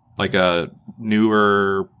 like a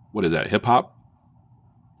newer, what is that, hip hop?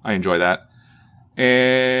 I enjoy that.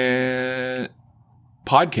 And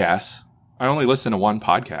podcasts. I only listen to one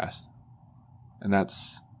podcast, and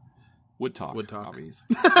that's Wood Talk. Wood Talk. Hobbies.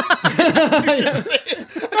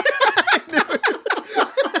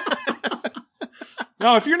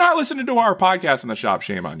 No, if you're not listening to our podcast in the shop,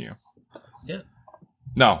 shame on you. Yeah.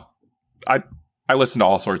 No, I listen to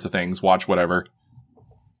all sorts of things, watch whatever.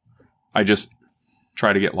 I just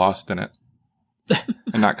try to get lost in it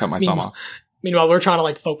and not cut my thumb off. Meanwhile, we're trying to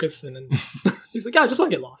like focus, and then he's like, "Yeah, I just want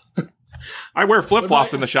to get lost." I wear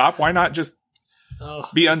flip-flops in the shop. Why not just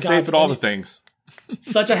be unsafe at all the things?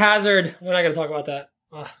 Such a hazard. We're not going to talk about that.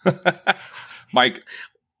 Mike?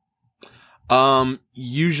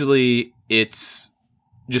 Usually it's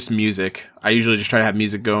just music. I usually just try to have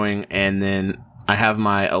music going, and then I have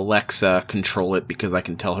my Alexa control it because I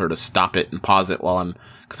can tell her to stop it and pause it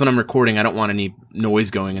because when I'm recording, I don't want any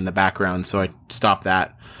noise going in the background, so I stop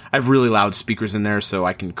that. I have really loud speakers in there, so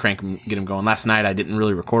I can crank them, get them going. Last night, I didn't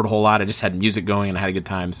really record a whole lot. I just had music going, and I had a good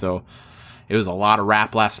time. So it was a lot of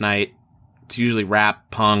rap last night. It's usually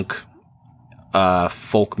rap, punk,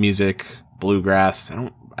 folk music, bluegrass.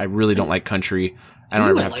 I really don't like country. I don't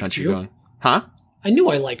ever have country going. Huh? I knew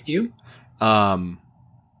I liked you.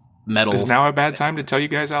 Metal. Is now a bad time to tell you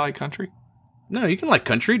guys I like country? No, you can like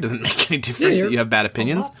country. It doesn't make any difference that you have bad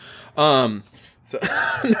opinions. So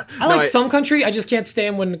I like some country. I just can't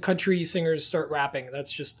stand when country singers start rapping.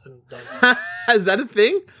 That's just I'm done. Is that a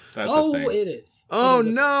thing? That's a thing. It is. Oh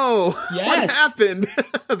no! Yes. What happened?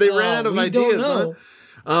 They ran out of ideas. Don't know.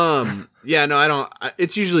 Huh? Yeah, no, I don't.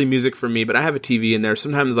 It's usually music for me, but I have a TV in there.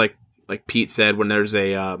 Sometimes, like Pete said, when there's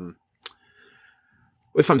a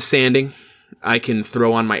if I'm sanding, I can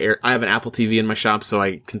throw on I have an Apple TV in my shop, so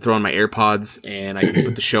I can throw on my AirPods and I can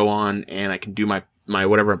put the show on, and I can do my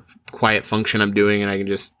whatever quiet function I'm doing, and I can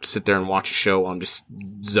just sit there and watch a show while I'm just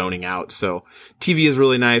zoning out. So TV is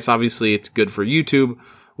really nice. Obviously, it's good for YouTube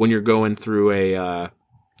when you're going through a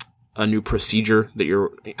new procedure that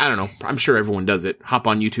I don't know. I'm sure everyone does it. Hop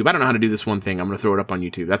on YouTube. I don't know how to do this one thing. I'm going to throw it up on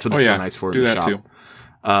YouTube. That's what it's so nice for in the shop. Too.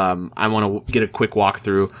 I want to get a quick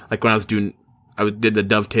walkthrough. Like when I did the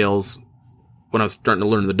dovetails. When I was starting to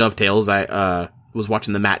learn the dovetails, I was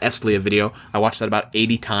watching the Matt Estlea video. I watched that about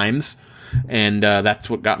 80 times, and that's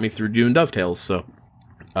what got me through doing dovetails. So,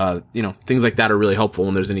 things like that are really helpful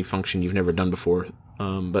when there's any function you've never done before.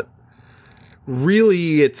 But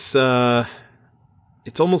really, it's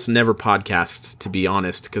almost never podcasts, to be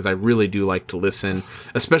honest, because I really do like to listen,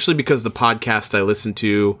 especially because the podcast I listen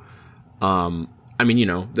to,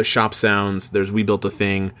 the Shop Sounds, there's We Built a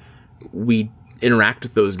Thing. We interact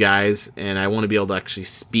with those guys, and I want to be able to actually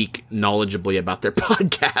speak knowledgeably about their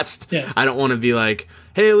podcast. Yeah. I don't want to be like,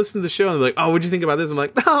 hey, listen to the show, and they're like, oh, what'd you think about this? I'm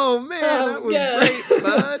like, oh man, that was great,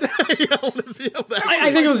 bud. I want to be able to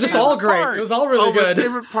I think it was just all great. It was all really good. My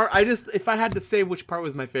favorite part, if I had to say which part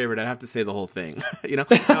was my favorite, I'd have to say the whole thing.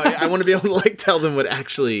 I want to be able to tell them what I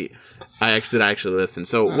actually listen.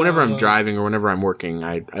 So whenever I'm driving or whenever I'm working,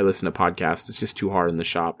 I listen to podcasts. It's just too hard in the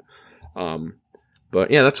shop. But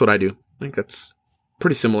yeah, that's what I do. I think that's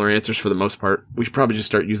pretty similar answers for the most part. We should probably just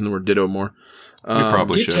start using the word ditto more. We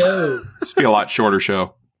probably should. This be a lot shorter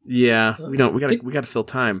show. Yeah, we got to fill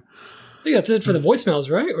time. I think that's it for the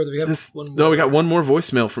voicemails, right? Or do we have one more? No, we got one more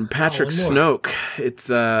voicemail from Patrick Snoke. It's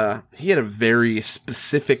he had a very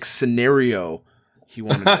specific scenario he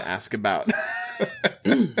wanted to ask about.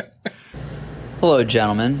 Hello,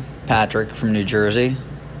 gentlemen. Patrick from New Jersey.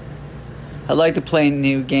 I'd like to play a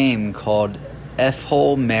new game called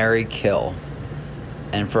F-Hole, Marry, Kill.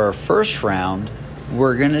 And for our first round,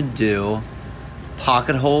 we're going to do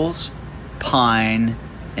pocket holes, pine,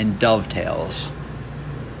 and dovetails.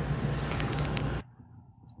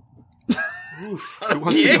 Who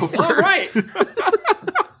wants to go first? All right.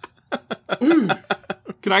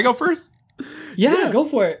 Can I go first? Yeah, go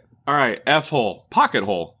for it. All right, F-hole, pocket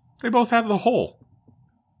hole. They both have the hole.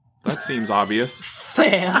 That seems obvious.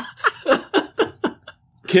 Fair.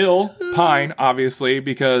 Kill, pine, obviously,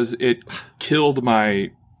 because it killed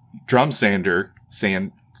my drum sander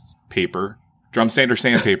sandpaper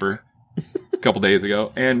a couple days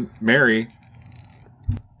ago. And Mary,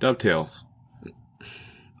 dovetails.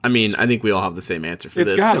 I mean, I think we all have the same answer for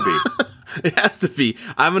this. It's gotta be. It has to be.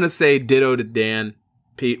 I'm going to say ditto to Dan.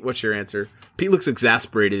 Pete, what's your answer? Pete looks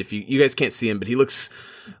exasperated. If you guys can't see him, but he looks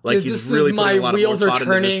like Dude, he's this really is my putting a lot of more wheels are thought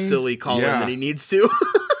into turning. this silly call-in Yeah. than he needs to.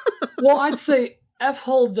 Well, I'd say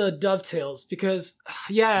hold the dovetails because,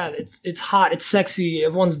 yeah, it's hot, it's sexy,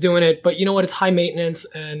 everyone's doing it, but you know what? It's high maintenance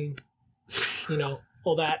and, you know,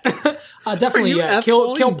 all that. Definitely, yeah.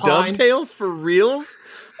 Kill pine. Dovetails for reals?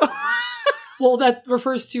 Well, that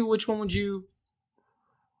refers to which one would you?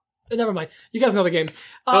 Never mind. You guys know the game.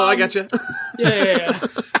 Oh, I gotcha. Yeah.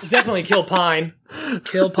 Definitely kill pine.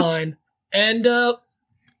 Kill pine. And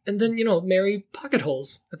then, you know, marry pocket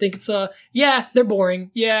holes. I think it's, yeah, they're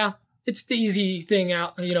boring. Yeah, it's the easy thing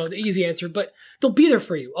out, you know, the easy answer, but they'll be there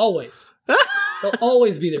for you, always. They'll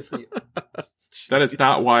always be there for you. That is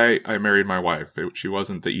not why I married my wife. She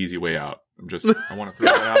wasn't the easy way out. I want to throw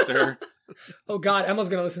that out there. Oh, God, Emma's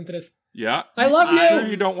going to listen to this. Yeah. I love you. Sure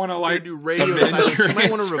you don't want to, like, Do radio amend silence. your You might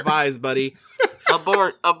want to answer. revise, buddy.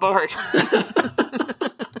 Abort.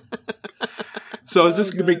 So is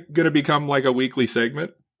this going to become like a weekly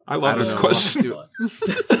segment? I love don't this know. question.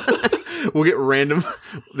 We'll get random,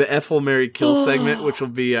 the F-hole, marry, kill segment, which will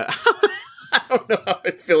be, I don't know how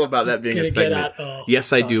I feel about that being a segment.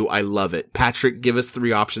 Yes, I do. I love it. Patrick, give us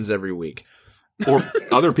 3 options every week. Or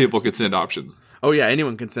other people could send options. Oh, yeah,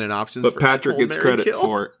 anyone can send in options. But for Patrick F-hole, gets marry, credit kill.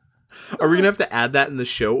 for it. Are we going to have to add that in the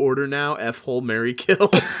show order now? F-hole, marry, kill.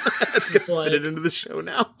 That's going to like- fit it into the show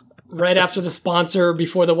now. Right after the sponsor,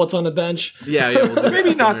 before the what's on the bench. Yeah, we'll do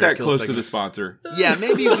Maybe F-hole, not marry, that kill close to segment. the sponsor. Yeah,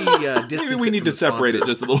 maybe we distance Maybe we it need from to the separate sponsor. it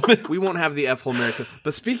just a little bit. We won't have the F-hole America.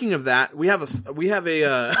 But speaking of that, we have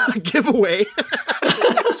a giveaway.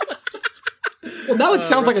 Well, now it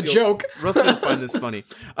sounds like a Rusty joke. Rusty will find this funny.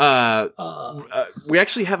 We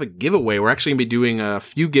actually have a giveaway. We're actually going to be doing a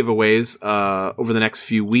few giveaways over the next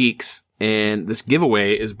few weeks. And this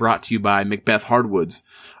giveaway is brought to you by Macbeth Hardwoods.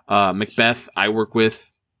 Macbeth, I work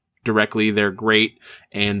with directly. They're great.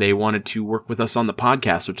 And they wanted to work with us on the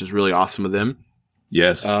podcast, which is really awesome of them.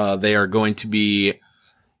 Yes. They are going to be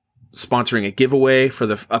sponsoring a giveaway for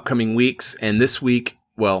the upcoming weeks. And this week,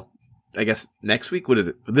 well, I guess next week, what is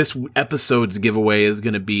it? This episode's giveaway is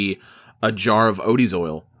going to be a jar of Odie's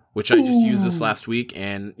oil, which I just used this last week.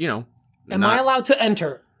 And, you know. Am I allowed to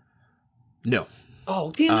enter? No.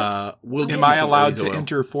 Oh, damn it. We'll give Am you I some allowed Odie's to oil.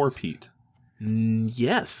 enter for Pete?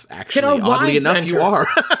 Yes, actually. our Oddly wives enough, you enter? are.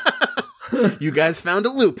 You guys found a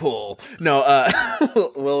loophole. No,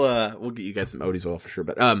 we'll get you guys some Odie's oil for sure.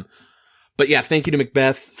 But yeah, thank you to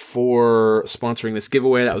Macbeth for sponsoring this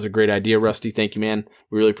giveaway. That was a great idea, Rusty. Thank you, man.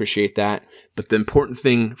 We really appreciate that. But the important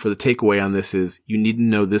thing for the takeaway on this is you need to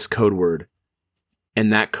know this code word.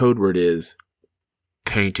 And that code word is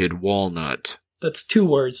painted walnut. That's 2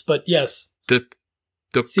 words, but yes. The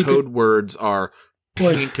Secret code words are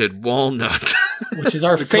words. painted walnut. Which is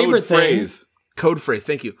our The favorite code thing. phrase. Code phrase.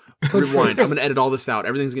 Thank you. Rewind. I'm going to edit all this out.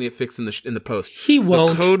 Everything's going to get fixed in the post. He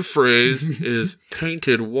won't. The code phrase is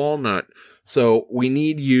painted walnut. So we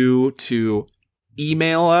need you to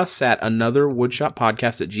email us at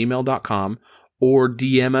anotherwoodshopodcast@gmail.com or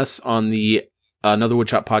DM us on the Another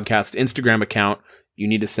Woodshop Podcast Instagram account. You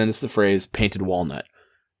need to send us the phrase painted walnut.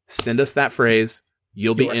 Send us that phrase.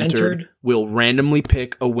 You'll be You are entered. entered. We'll randomly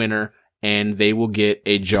pick a winner and they will get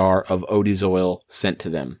a jar of Odie's oil sent to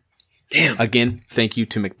them. Damn. Again, thank you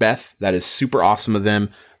to Macbeth. That is super awesome of them.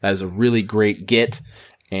 That is a really great get,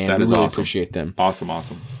 and That we is really awesome. appreciate them. Awesome.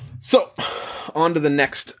 So, on to the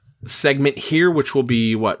next segment here, which will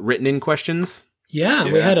be, written in questions? Yeah,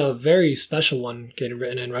 we Yeah. had a very special one getting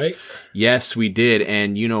written in, right? Yes, we did,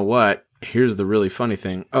 and you know what? Here's the really funny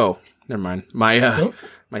thing. Oh, never mind. My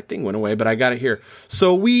thing went away, but I got it here.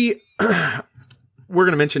 So we're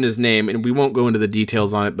going to mention his name, and we won't go into the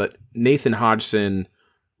details on it, but Nathan Hodgson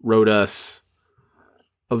wrote us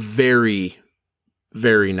a very,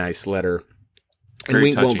 very nice letter. And Very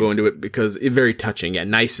we won't touching. go into it because it's very touching. Yeah,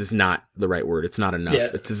 nice is not the right word. It's not enough. Yeah.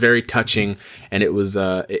 It's very touching, and it was,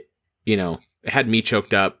 it had me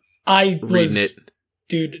choked up I reading was, it.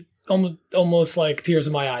 dude, almost like tears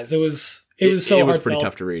in my eyes. It was so It was heartfelt. pretty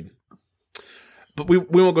tough to read. But we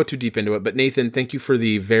won't go too deep into it. But Nathan, thank you for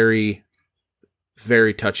the very,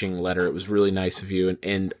 very touching letter. It was really nice of you,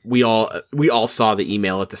 and we all saw the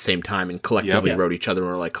email at the same time and collectively Yep. wrote each other.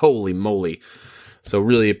 And we're like, holy moly! So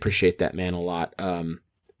really appreciate that, man, a lot.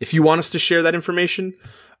 if you want us to share that information,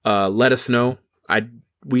 let us know.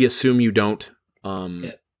 We assume you don't.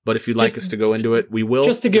 But if you'd like us to go into it, we will.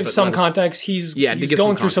 Just to give some context, he's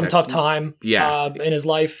going through some tough time in his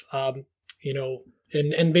life.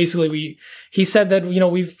 And basically he said that,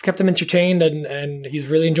 we've kept him entertained and he's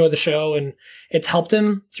really enjoyed the show and it's helped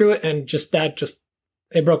him through it. And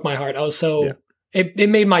it broke my heart. I was it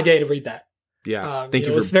made my day to read that. Yeah. Thank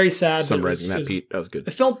you for it's very sad. Summarizing that, Pete. That was good.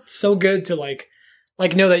 It felt so good to like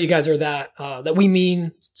know that you guys are that we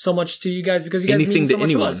mean so much to you guys because you guys mean so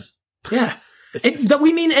much to us. Yeah. That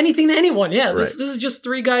we mean anything to anyone. Yeah. Right. This is just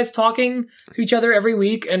three guys talking to each other every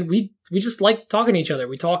week. And we just like talking to each other.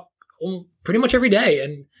 We talk pretty much every day.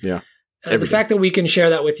 And the fact that we can share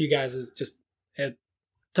that with you guys is it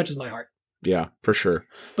touches my heart. Yeah, for sure.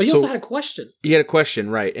 But he also had a question. He had a question,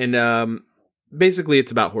 right. And basically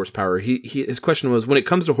it's about horsepower. His question was, when it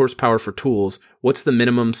comes to horsepower for tools, what's the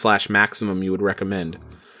minimum/maximum you would recommend?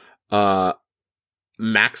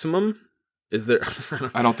 Maximum? Is there?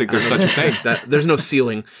 I don't think there's such a thing. There's no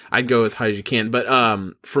ceiling. I'd go as high as you can. But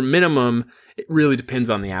for minimum, it really depends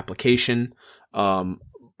on the application. All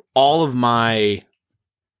of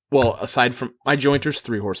aside from my jointer's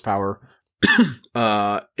 3 horsepower,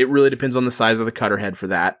 it really depends on the size of the cutter head for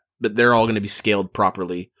that, but they're all going to be scaled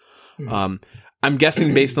properly. Mm-hmm. I'm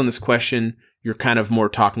guessing based on this question, you're kind of more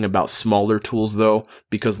talking about smaller tools though,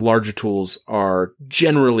 because larger tools are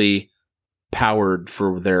generally powered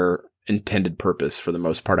for their intended purpose for the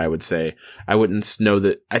most part, I would say. I wouldn't know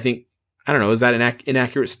that. I don't know. Is that an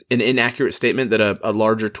inaccurate statement that a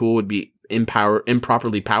larger tool would be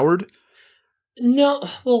improperly powered? No,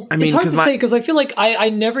 well, it's hard to say because I feel like I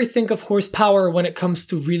never think of horsepower when it comes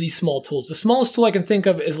to really small tools. The smallest tool I can think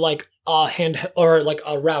of is like a hand or like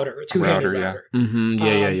a router, a two-handed router. Yeah. Mm-hmm.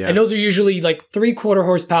 Yeah. And those are usually like 3/4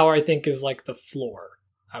 horsepower. I think is like the floor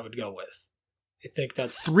I would go with. I think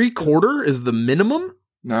that's 3/4 is the minimum.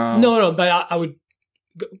 No, but I would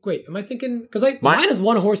wait. Am I thinking because mine is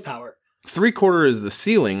 1 horsepower. 3/4 is the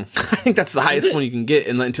ceiling. I think that's the highest one you can get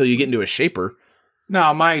until you get into a shaper.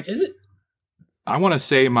 No, is it? I want to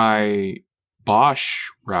say my Bosch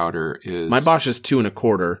router is... My Bosch is 2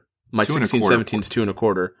 1/4. My 1617 is 2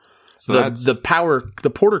 1/4. So the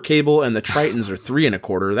Porter cable and the Tritons are 3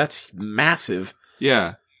 1/4. That's massive.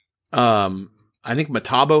 Yeah. I think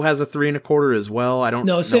Metabo has a 3 1/4 as well. I don't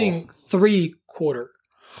know. No, saying 3/4.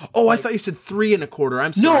 Oh, I thought you said 3 1/4.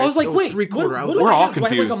 I'm sorry. No, I was like, wait, 3/4. We're all confused.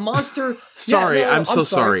 Do I have like a monster. Sorry, I'm so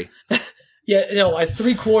sorry. Yeah, no, a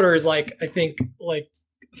 3/4 is like I think like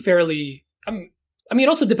fairly. I mean, it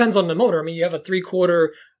also depends on the motor. I mean, you have a 3/4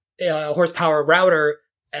 horsepower router,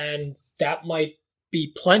 and that might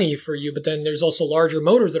be plenty for you. But then there's also larger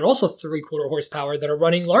motors that are also 3/4 horsepower that are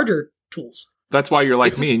running larger tools. That's why you're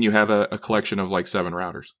like me and you have a collection of like 7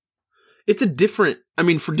 routers. It's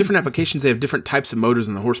for different applications, they have different types of motors,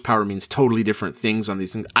 and the horsepower means totally different things on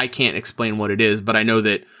these things. I can't explain what it is, but I know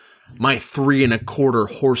that my 3 1/4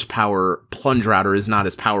 horsepower plunge router is not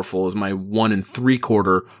as powerful as my 1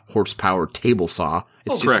 3/4 horsepower table saw.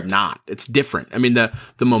 It's just not. It's different. I mean, the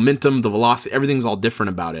momentum, the velocity, everything's all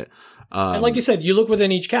different about it. And like you said, you look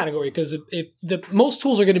within each category because the most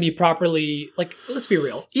tools are going to be properly, like, let's be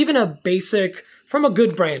real. Even from a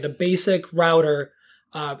good brand, a basic router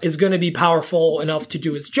is going to be powerful enough to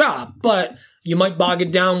do its job. But you might bog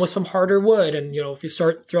it down with some harder wood. And, if you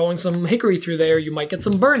start throwing some hickory through there, you might get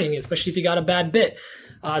some burning, especially if you got a bad bit.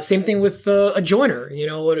 Same thing with a joiner.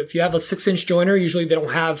 If you have a 6-inch joiner, usually they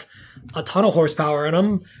don't have a ton of horsepower in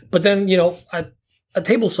them. But then, a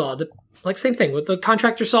table saw, like same thing with the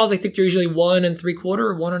contractor saws. I think they're usually 1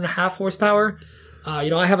 3/4, 1.5 horsepower.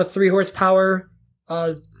 I have a 3 horsepower,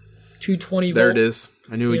 220 volt. There it is.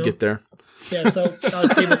 I knew we'd get there. Yeah, so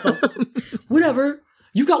table saws. Whatever.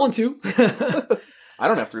 You got one too. I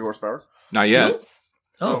don't have 3 horsepower. Not yet.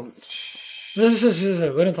 No? Oh. We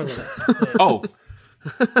don't talk about that. Oh.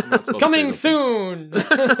 Coming soon.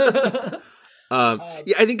 Yeah,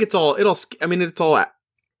 I think it's all.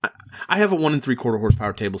 I have a 1 3/4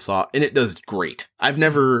 horsepower table saw, and it does great. I've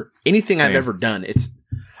ever done.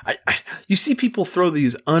 You see people throw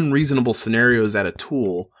these unreasonable scenarios at a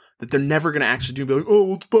tool that they're never going to actually do. Be like,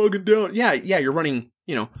 oh, it's bogging down. Yeah, you're running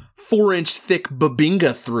 4-inch thick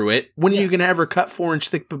Babinga through it. When are you going to ever cut 4-inch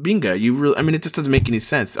thick Babinga? It just doesn't make any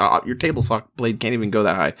sense. Your table saw blade can't even go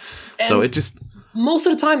that high. And so it just. Most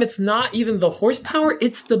of the time, it's not even the horsepower.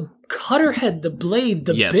 It's the cutter head, the blade,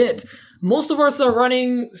 the bit. Most of us are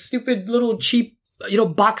running stupid little cheap,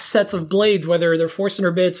 box sets of blades, whether they're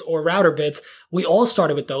Forstner bits or router bits. We all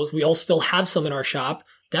started with those. We all still have some in our shop.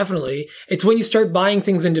 Definitely. It's when you start buying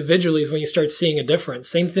things individually is when you start seeing a difference.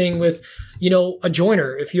 Same thing with, a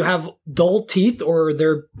joiner. If you have dull teeth or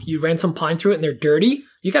you ran some pine through it and they're dirty,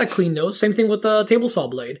 you got to clean those. Same thing with a table saw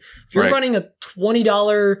blade. If you're running a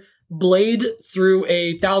 $20 blade through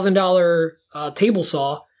a $1,000 table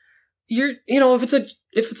saw, if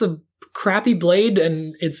it's a crappy blade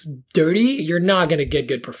and it's dirty, you're not going to get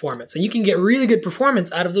good performance. And you can get really good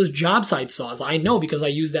performance out of those job site saws. I know because I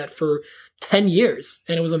used that for 10 years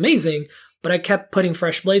and it was amazing, but I kept putting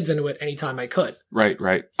fresh blades into it anytime I could.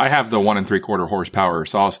 Right. I have the 1 3/4 horsepower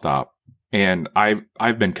saw stop, and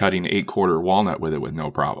I've been cutting 8/4 walnut with it with no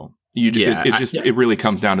problem. It really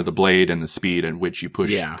comes down to the blade and the speed in which you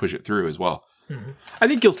push it through as well. Mm-hmm. I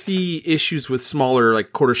think you'll see issues with smaller,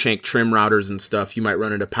 like quarter shank trim routers and stuff. You might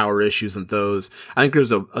run into power issues with those. I think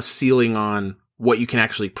there's a ceiling on what you can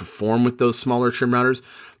actually perform with those smaller trim routers,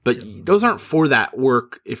 but those aren't for that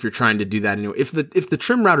work if you're trying to do that anyway. If the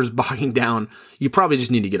trim router's bogging down, you probably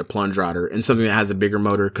just need to get a plunge router and something that has a bigger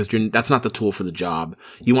motor, because that's not the tool for the job.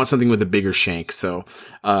 You want something with a bigger shank. So,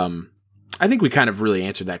 I think we kind of really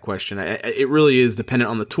answered that question. It really is dependent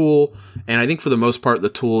on the tool, and I think for the most part, the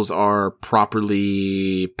tools are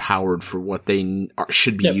properly powered for what they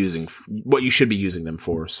should be using, what you should be using them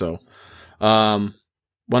for. So, why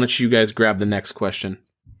don't you guys grab the next question?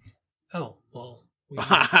 Oh, well, we're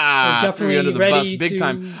definitely under the bus big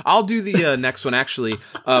time. I'll do the next one. Actually,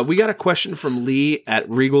 we got a question from Lee at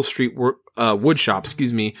Regal Street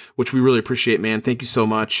Woodshop, which we really appreciate, man. Thank you so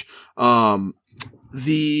much.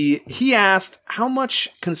 He asked, how much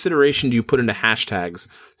consideration do you put into hashtags?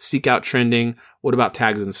 Seek out trending. What about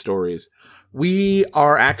tags and stories? We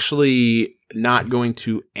are actually not going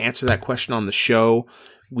to answer that question on the show.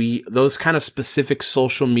 Those kind of specific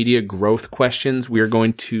social media growth questions, we are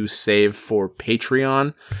going to save for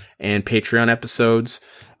Patreon and Patreon episodes,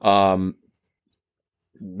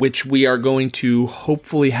 which we are going to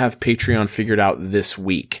hopefully have Patreon figured out this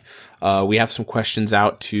week. We have some questions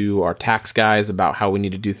out to our tax guys about how we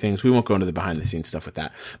need to do things. We won't go into the behind the scenes stuff with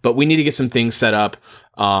that, but we need to get some things set up.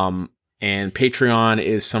 And Patreon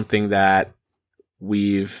is something that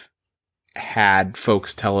we've had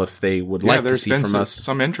folks tell us they would like to see from us.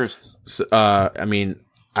 Some interest. So,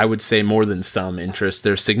 I would say more than some interest.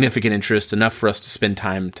 There's significant interest, enough for us to spend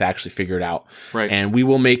time to actually figure it out. Right. And we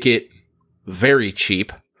will make it very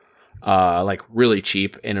cheap, like really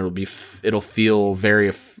cheap, and it'll feel very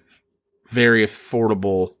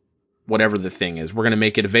affordable, whatever the thing is. We're going to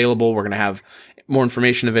make it available. We're going to have more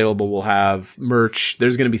information available. We'll have merch.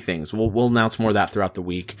 There's going to be things. We'll announce more of that throughout the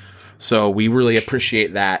week. So we really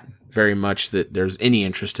appreciate that very much, that there's any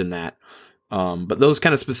interest in that. But those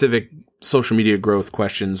kind of specific social media growth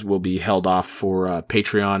questions will be held off for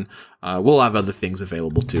Patreon. We'll have other things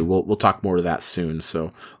available too. We'll talk more to that soon.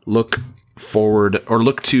 So look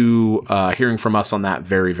to hearing from us on that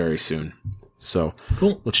very, very soon. So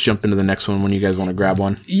cool. Let's jump into the next one when you guys want to grab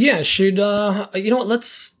one. Yeah, you know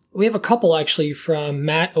what? We have a couple actually from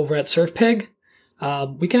Matt over at SurfPig.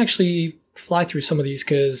 We can actually fly through some of these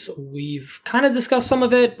because we've kind of discussed some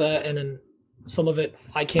of it, and then some of it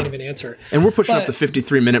I can't even answer. And we're pushing up the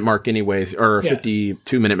 53-minute mark anyways, or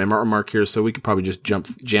 52-minute mark here, so we could probably just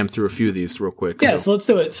jam through a few of these real quick. Yeah, so let's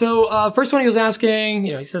do it. So first one he was asking,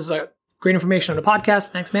 he says, great information on the podcast.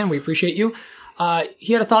 Thanks, man. We appreciate you.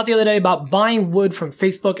 He had a thought the other day about buying wood from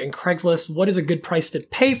Facebook and Craigslist. What is a good price to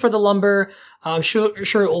pay for the lumber? I'm sure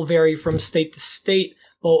it will vary from state to state.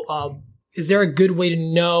 Well, is there a good way to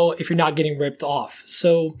know if you're not getting ripped off?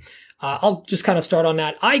 So I'll just kind of start on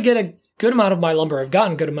that. I get a good amount of my lumber. I've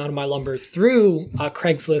gotten a good amount of my lumber through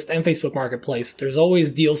Craigslist and Facebook Marketplace. There's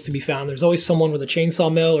always deals to be found. There's always someone with a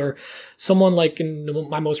chainsaw mill, or someone, like in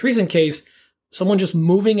my most recent case, someone just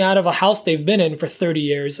moving out of a house they've been in for 30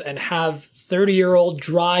 years and have 30-year-old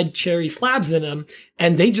dried cherry slabs in them,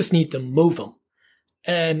 and they just need to move them.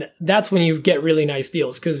 And that's when you get really nice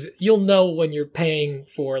deals, because you'll know when you're paying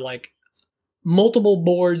for like multiple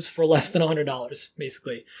boards for less than $100,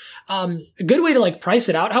 basically. A good way to price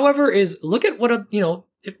it out, however, is look at what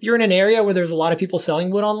if you're in an area where there's a lot of people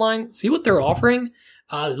selling wood online, see what they're offering.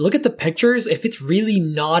 Look at the pictures. If it's really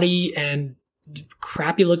naughty and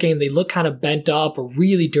crappy looking, they look kind of bent up or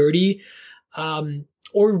really dirty,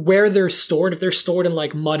 or where they're stored. If they're stored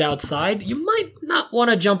in mud outside, you might not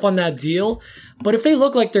want to jump on that deal. But if they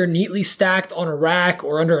look like they're neatly stacked on a rack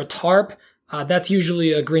or under a tarp, that's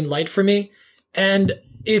usually a green light for me. And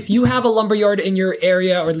if you have a lumberyard in your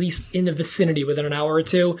area, or at least in the vicinity within an hour or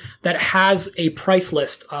two, that has a price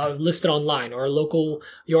list listed online, or a local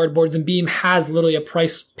Yard Boards and Beam has literally a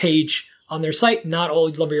price page on their site, not all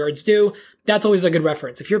lumberyards do, that's always a good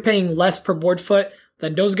reference. If you're paying less per board foot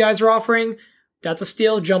than those guys are offering, that's a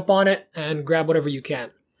steal. Jump on it and grab whatever you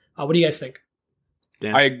can. What do you guys think?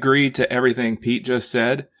 Dan? I agree to everything Pete just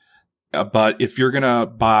said. But if you're going to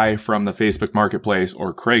buy from the Facebook Marketplace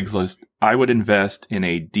or Craigslist, I would invest in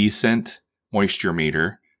a decent moisture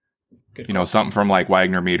meter. Good You know, something from like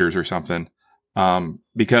Wagner Meters or something.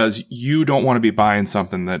 Because you don't want to be buying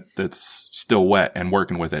something that's still wet and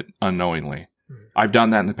working with it unknowingly. I've done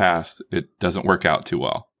that in the past. It doesn't work out too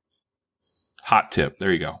well. Hot tip.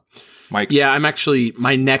 There you go. Mike. Yeah,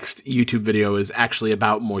 my next YouTube video is actually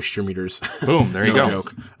about moisture meters. Boom. There you No go.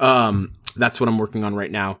 joke. That's what I'm working on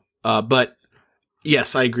right now. But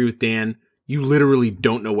yes, I agree with Dan. You literally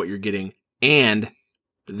don't know what you're getting. And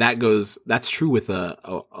that's true with a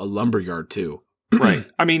lumber yard too. Right.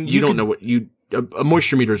 I mean, You don't know what a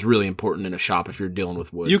moisture meter is really important in a shop if you're dealing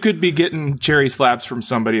with wood. You could be getting cherry slabs from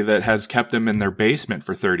somebody that has kept them in their basement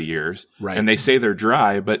for 30 years. Right. And they say they're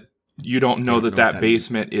dry, but you don't know don't know what that that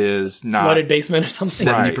basement is not. Flooded basement or something.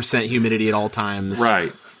 70% humidity at all times.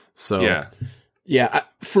 Right. So Yeah.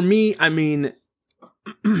 For me, I mean,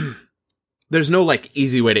 there's no like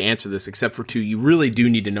easy way to answer this except for two. You really do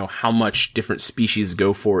need to know how much different species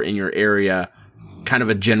go for in your area, kind of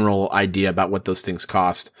a general idea about what those things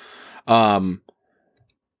cost. And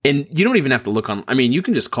you don't even have to look on, I mean, you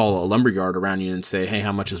can just call a lumber yard around you and say, hey,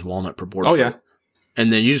 how much is walnut per board Oh, foot? yeah.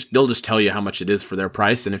 And then they'll just tell you how much it is for their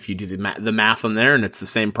price. And if you do the math on there and it's the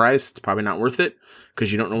same price, it's probably not worth it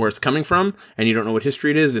because you don't know where it's coming from and you don't know what history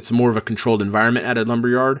it is. It's more of a controlled environment at a lumber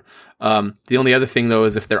yard. The only other thing though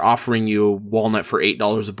is if they're offering you walnut for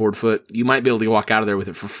 $8 a board foot, you might be able to walk out of there with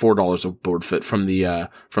it for $4 a board foot from the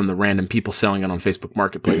random people selling it on Facebook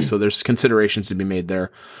Marketplace. So there's considerations to be made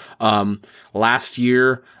there. Last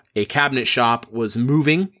year, a cabinet shop was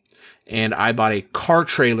moving. And I bought a car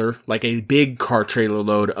trailer, like a big car trailer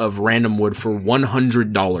load of random wood for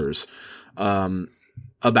 $100.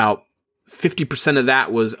 About 50% of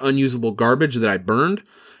that was unusable garbage that I burned.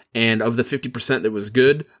 And of the 50% that was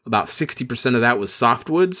good, about 60% of that was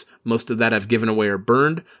softwoods. Most of that I've given away or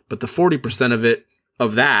burned. But the 40%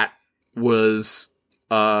 of that was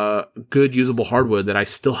good usable hardwood that I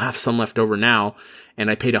still have some left over now.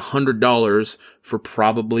 And I paid $100 for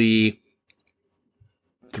probably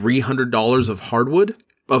 $300 of hardwood,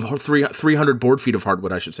 of 300 board feet of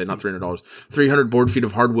hardwood, I should say, not $300, 300 board feet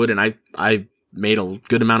of hardwood. And I made a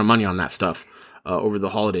good amount of money on that stuff, over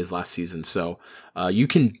the holidays last season. So, you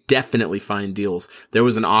can definitely find deals. There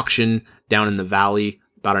was an auction down in the valley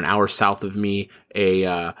about an hour south of me.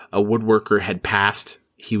 A woodworker had passed.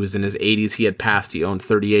 He was in his 80s. He had passed. He owned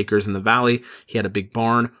 30 acres in the valley. He had a big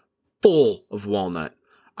barn full of walnut.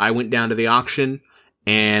 I went down to the auction.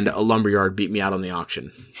 And a lumberyard beat me out on the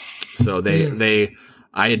auction. So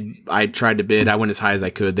I tried to bid. I went as high as I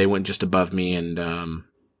could. They went just above me and,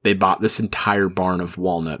 they bought this entire barn of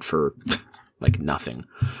walnut for like nothing.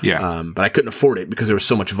 Yeah. But I couldn't afford it because there was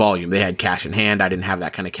so much volume. They had cash in hand. I didn't have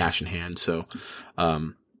that kind of cash in hand. So,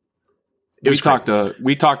 we talked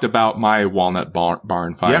about my walnut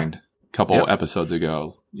barn find a couple episodes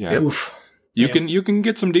ago. Yeah. Oof. You can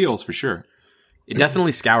get some deals for sure. It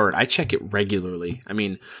definitely scoured. I check it regularly. I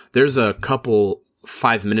mean, there's a couple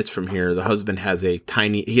 5 minutes from here. The husband has he's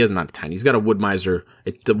got a Wood-Mizer.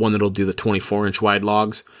 It's the one that'll do the 24-inch wide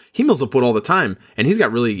logs. He mills up wood all the time. And he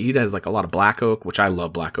does like a lot of black oak, which I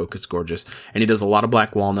love black oak. It's gorgeous. And he does a lot of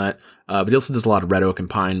black walnut. But he also does a lot of red oak and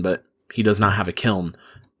pine, but he does not have a kiln.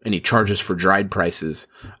 And he charges for dried prices.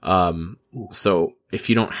 So if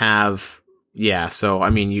you don't have, so I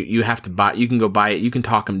mean, you have to buy, you can go buy it, you can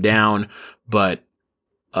talk him down, but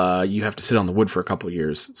you have to sit on the wood for a couple of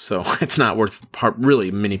years. So it's not worth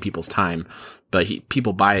really many people's time, but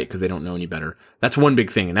people buy it because they don't know any better. That's one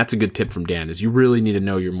big thing. And that's a good tip from Dan is you really need to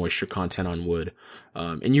know your moisture content on wood.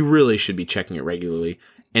 And you really should be checking it regularly.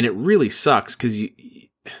 And it really sucks because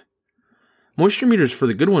moisture meters for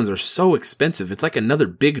the good ones are so expensive. It's like another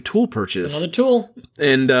big tool purchase. Another tool.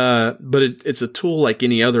 And, but it's a tool like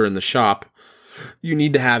any other in the shop. You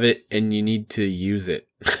need to have it and you need to use it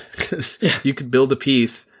because you could build a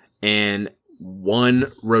piece and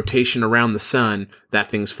one rotation around the sun, that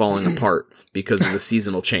thing's falling apart because of the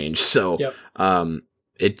seasonal change. So,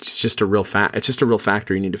 it's just a real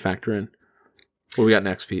factor you need to factor in. What we got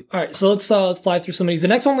next, Pete? All right. So let's fly through some of these. The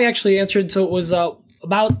next one we actually answered. So it was,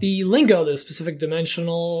 about the lingo, the specific dimensions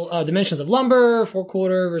of lumber,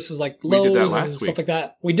 4/4 versus like lows and stuff like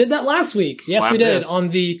that. We did that last week. Yes, we did on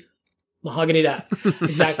the Mahogany Dat.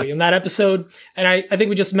 Exactly. In that episode. And I think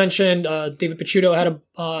we just mentioned, David Picciuto had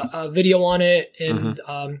a video on it and,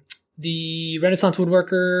 the Renaissance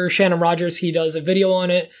woodworker, Shannon Rogers, he does a video on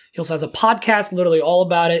it. He also has a podcast literally all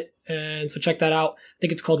about it. And so check that out. I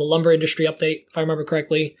think it's called the Lumber Industry Update, if I remember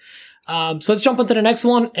correctly. So let's jump into the next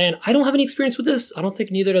one. And I don't have any experience with this. I don't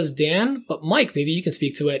think neither does Dan, but Mike, maybe you can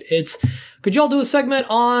speak to it. Could y'all do a segment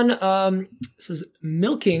on, this is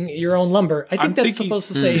milking your own lumber? I think that's supposed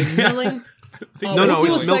to say milling. No,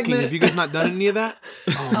 it's milking. Have you guys not done any of that?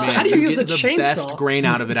 Oh man, how do you use a get the chainsaw? best grain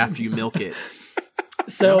out of it after you milk it.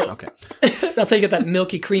 So Okay. that's how you get that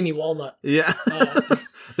milky, creamy walnut. Yeah.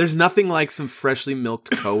 There's nothing like some freshly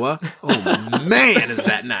milked koa. Oh man, is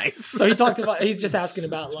that nice? So he's just asking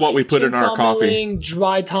about what we put in our chainsaw coffee. milling,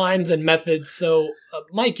 dry times, and methods. So,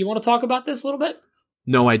 Mike, you want to talk about this a little bit?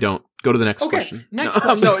 No, I don't. Go to the next Okay, question. next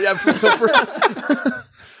question. No, yeah.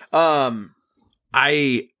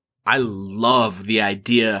 I love the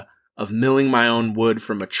idea of milling my own wood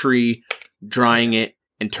from a tree, drying it,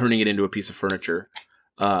 and turning it into a piece of furniture.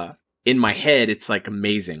 In my head, it's like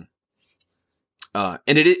amazing. And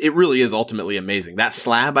it really is ultimately amazing. That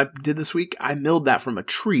slab I did this week, I milled that from a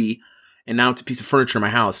tree, and now it's a piece of furniture in my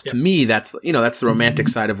house. Yep. To me, that's the romantic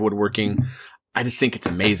side of woodworking. I just think it's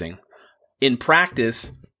amazing. In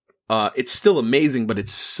practice, it's still amazing, but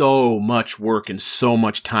it's so much work and so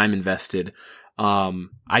much time invested.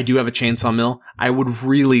 I do have a chainsaw mill. I would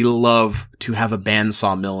really love to have a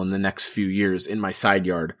bandsaw mill in the next few years in my side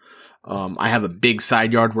yard. I have a big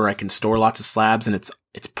side yard where I can store lots of slabs, and it's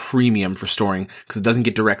premium for storing because it doesn't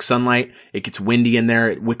get direct sunlight. It gets windy in there.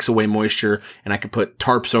 It wicks away moisture, and I can put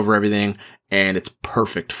tarps over everything, and it's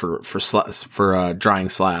perfect for drying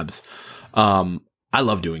slabs. I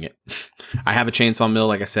love doing it. I have a chainsaw mill.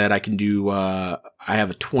 Like I said, I can do, I have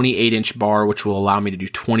a 28-inch bar, which will allow me to do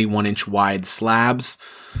 21-inch wide slabs.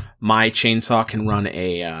 My chainsaw can run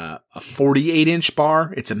a 48-inch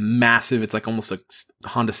bar. It's it's like almost a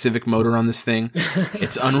Honda Civic motor on this thing.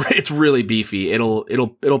 It's really beefy. It'll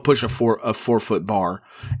push a 4-foot bar,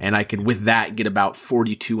 and I could with that get about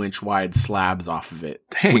 42-inch wide slabs off of it,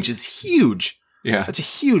 which is huge. Yeah. That's a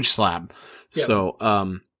huge slab. Yeah. So,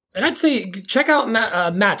 And I'd say check out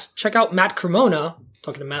Matt. Check out Matt Cremona.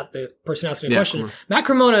 Talking to Matt, the person asking the question. Matt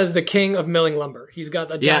Cremona is the king of milling lumber. He's got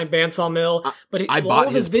a giant bandsaw mill. But I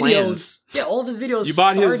bought his videos. Yeah, all of his videos. You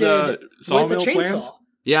bought his sawmill with a chainsaw. plans?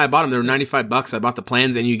 yeah, I bought them. They were $95. I bought the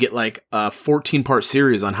plans, and you get like a 14-part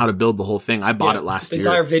series on how to build the whole thing. I bought it last the year.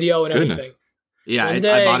 entire video and Goodness. everything. Yeah, I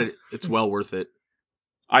bought it. It's well worth it.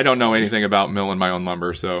 I don't know anything about milling my own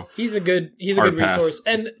lumber, so He's a good Hard pass. resource.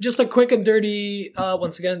 And just a quick and dirty,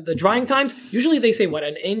 once again, the drying times. Usually they say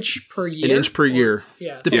an inch per year. An inch per year.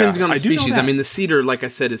 Yeah. Depends Yeah, on the I do know species. I that. mean, the cedar, like I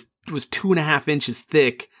said, was 2.5 inches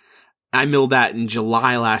thick. I milled that in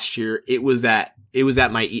July last year. It was at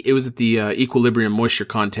the equilibrium moisture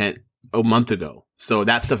content a month ago. So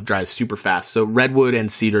that stuff dries super fast. So redwood and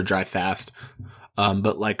cedar dry fast.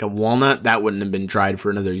 But like a walnut, that wouldn't have been dried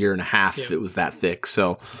for another year and a half if it was that thick.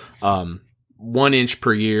 So, 1 inch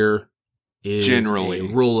per year is Generally.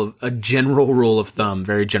 a general rule of thumb,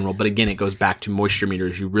 very general. But again, it goes back to moisture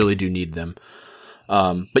meters. You really do need them.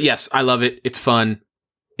 But yes, I love it. It's fun.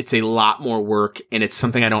 It's a lot more work, and it's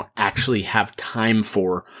something I don't actually have time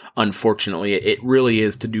for. Unfortunately, it really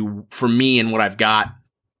is to do for me and what I've got.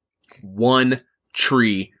 One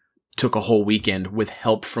tree took a whole weekend with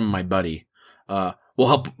help from my buddy.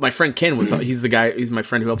 Help my friend Ken he's my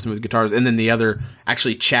friend who helps me with guitars. And then the other,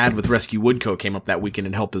 actually Chad with Rescue Woodco came up that weekend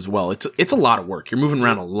and helped as well. It's a lot of work. You're moving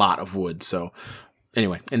around a lot of wood. So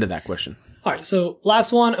anyway, into that question. All right, so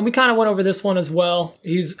last one, and we kind of went over this one as well.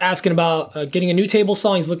 He's asking about getting a new table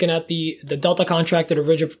saw. He's looking at the Delta Contractor, the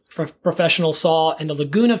Rigid Professional Saw, and the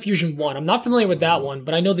Laguna Fusion 1. I'm not familiar with that one,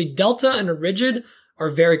 but I know the Delta and the Rigid are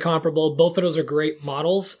very comparable. Both of those are great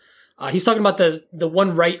models. He's talking about the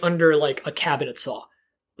one right under like a cabinet saw,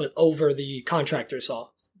 but over the contractor saw.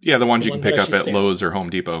 yeah, the ones you can one pick that up actually at stand. Lowe's or Home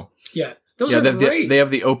Depot. Yeah, those are great. They have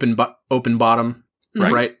the open bottom,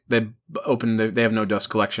 Right. right? They have no dust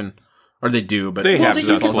collection, or they do, but They have they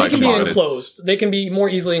dust can collection, be but it's- enclosed. They can be more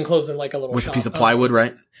easily enclosed than like a little with shop. a piece of plywood,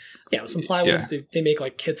 right? Yeah, with some plywood. Yeah. They make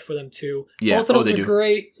like kits for them too. Yeah. Both of those they are do.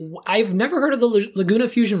 great. I've never heard of the Laguna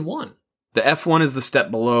Fusion 1. The F1 is the step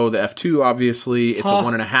below the F2. Obviously, it's a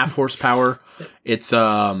 1.5 horsepower. It's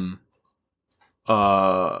a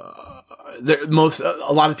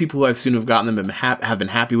lot of people who I've seen who've gotten them have been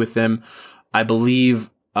happy with them. I believe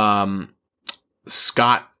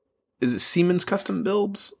Scott, is it Siemens Custom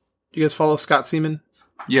Builds? Do you guys follow Scott Seaman?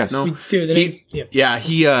 Yes. No? We do. He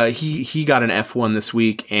got an F1 this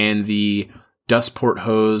week, and the dust port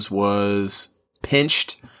hose was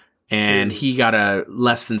pinched, and he got a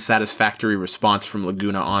less than satisfactory response from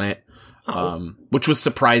Laguna on it, which was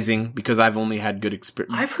surprising because I've only had good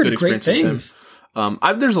experience. I've heard great things.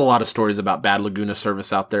 There's a lot of stories about bad Laguna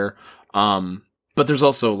service out there. But there's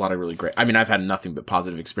also a lot of really great. I mean, I've had nothing but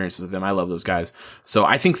positive experiences with them. I love those guys. So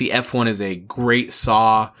I think the F1 is a great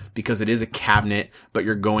saw because it is a cabinet, but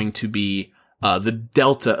you're going to be the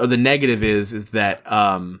delta or the negative is that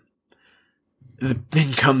the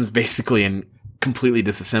thing comes basically in completely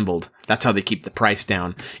disassembled. That's how they keep the price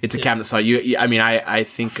down. It's a cabinet saw. I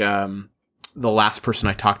think the last person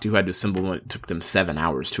I talked to who had to assemble it took them 7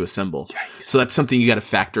 hours to assemble. Yikes. So that's something you got to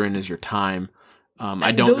factor in as your time.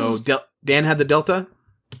 I don't know. Dan had the Delta?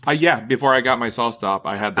 Yeah, before I got my saw stop,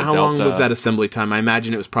 I had the How Delta. long was that assembly time? I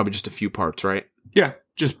imagine it was probably just a few parts, right? Yeah,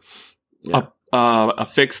 just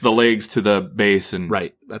affix the legs to the base and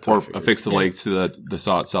right. That's or affix the legs to the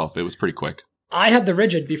saw itself. It was pretty quick. I had the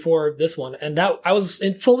Rigid before this one, and that I was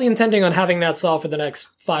fully intending on having that saw for the next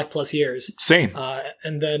 5+ years. Same.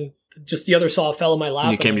 And then just the other saw fell in my lap.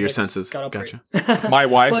 And you came to your senses. Gotcha. My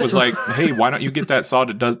wife was like, "Hey, why don't you get that saw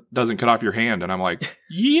that doesn't cut off your hand?" And I'm like,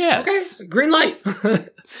 "Yes, okay, green light."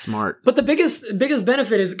 Smart. But the biggest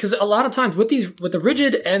benefit is because a lot of times with the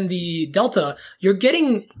Rigid and the Delta, you're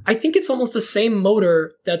getting. I think it's almost the same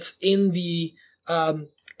motor that's in the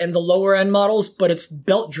lower end models, but it's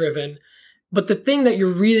belt driven. But the thing that you're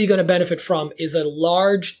really going to benefit from is a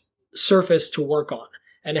large surface to work on.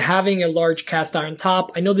 And having a large cast iron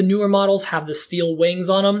top. I know the newer models have the steel wings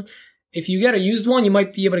on them. If you get a used one, you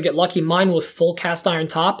might be able to get lucky. Mine was full cast iron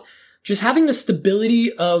top. Just having the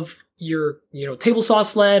stability of your, table saw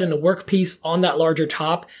sled and the workpiece on that larger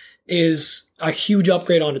top is a huge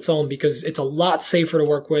upgrade on its own because it's a lot safer to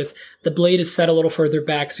work with. The blade is set a little further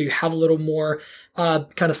back, so you have a little more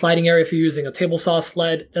kind of sliding area if you're using a table saw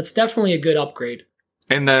sled. That's definitely a good upgrade.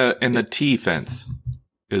 And the T fence.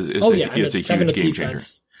 Is a huge game changer.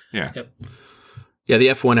 Yeah. Yep. Yeah, the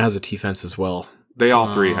F1 has a T-fence as well. They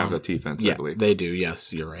all three have a T-fence, I believe. They do.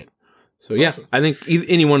 Yes, you're right. So, awesome. I think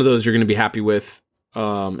any one of those you're going to be happy with.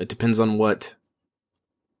 It depends on what...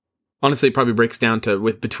 Honestly, it probably breaks down to,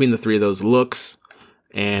 between the three of those, looks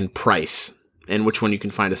and price, and which one you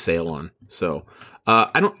can find a sale on. So,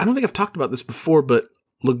 I don't think I've talked about this before, but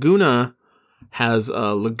Laguna has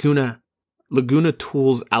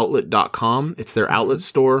LagunaToolsOutlet.com. It's their outlet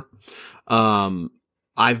store.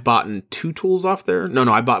 I've bought 2 tools off there.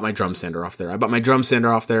 No, I bought my drum sander off there.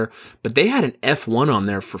 But they had an F1 on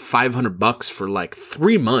there for $500 for like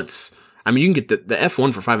 3 months. I mean, you can get the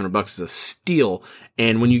F1 for $500 is a steal.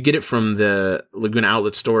 And when you get it from the Laguna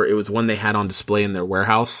outlet store, it was one they had on display in their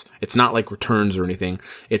warehouse. It's not like returns or anything.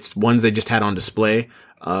 It's ones they just had on display.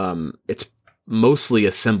 It's mostly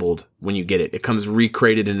assembled when you get it. It comes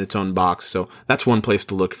recrated in its own box. So that's one place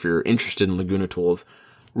to look if you're interested in Laguna tools.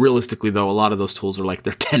 Realistically, though, a lot of those tools are like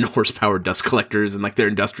their 10 horsepower dust collectors and like their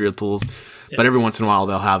industrial tools. Yeah. But every once in a while,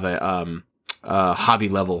 they'll have a hobby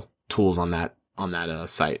level tools on that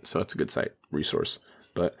site. So it's a good site resource.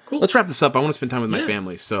 But cool. Let's wrap this up. I want to spend time with my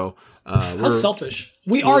family. So how selfish.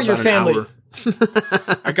 We are your family.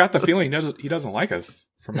 I got the feeling he doesn't like us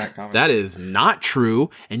from that comment. That is not true,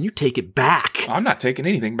 and you take it back. I'm not taking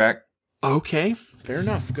anything back. Okay, fair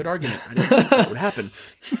enough. Good argument. I didn't think that would happen.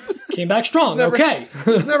 Came back strong.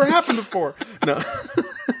 It's never happened before. No.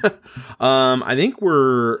 I think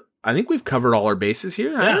we've covered all our bases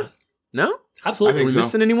here. Yeah. Huh? No? Absolutely. Are we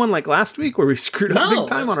missing anyone like last week where we screwed up big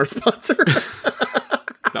time on our sponsor?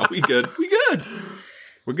 No, we good.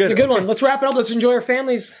 We're good. It's a good one. Let's wrap it up. Let's enjoy our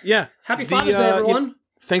families. Yeah. Happy Father's Day, everyone.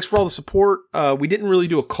 Thanks for all the support. We didn't really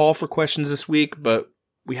do a call for questions this week, but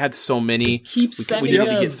we had so many. We need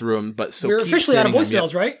to get through them. But we're officially out of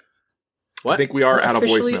voicemails, right? What? I think we are out of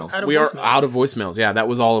voicemails. We are out of voicemails. Yeah, that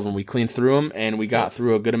was all of them. We cleaned through them, and we got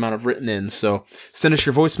through a good amount of written in. So send us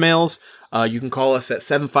your voicemails. You can call us at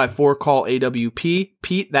 754-CALL-AWP.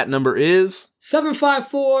 Pete, that number is?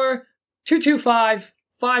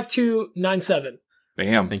 754-225-5297.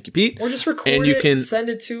 Bam. Thank you, Pete. Or just record it, send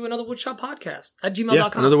it to Another Woodshop Podcast at gmail.com. Yeah,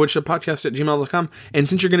 Another Woodshop Podcast at gmail.com. And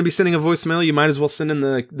since you're going to be sending a voicemail, you might as well send in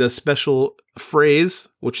the special phrase,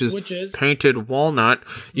 which is painted walnut.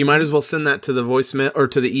 You might as well send that to the voicemail or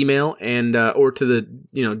to the email and or to the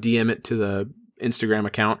DM it to the Instagram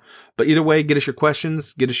account. But either way, get us your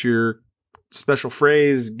questions, get us your special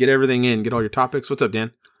phrase, get everything in, get all your topics. What's up,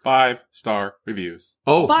 Dan? 5-star reviews.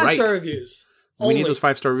 Oh, 5-star reviews. We need those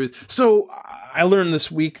 5-star reviews. So I learned this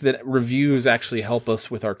week that reviews actually help us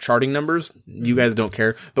with our charting numbers. You guys don't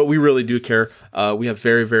care, but we really do care. We have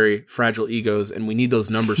very, very fragile egos, and we need those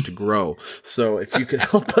numbers to grow. So if you could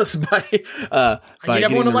help us by I need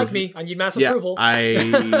everyone to like me. I need mass approval.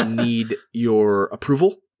 I need your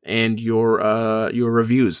approval and your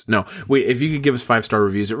reviews. No, wait. If you could give us 5-star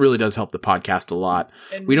reviews, it really does help the podcast a lot.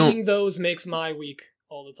 And reading those makes my week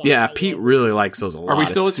all the time. Yeah, Pete really likes those a lot. Are we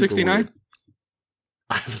still at 69?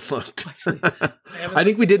 I haven't looked. I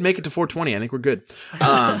think we did make it to 420. I think we're good.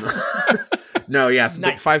 No, yeah, some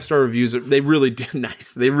Nice. 5-star reviews. They really do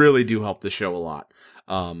nice. They really do help the show a lot.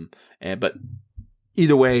 But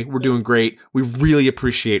either way, we're doing great. We really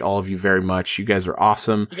appreciate all of you very much. You guys are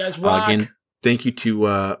awesome. You guys rock. Again, thank you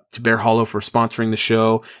to Bear Hollow for sponsoring the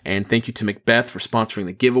show, and thank you to Macbeth for sponsoring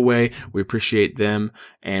the giveaway. We appreciate them,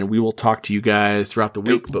 and we will talk to you guys throughout the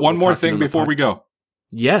week. But One we'll more talk to you thing on the before we go.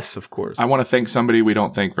 Yes, of course. I want to thank somebody we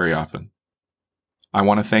don't thank very often. I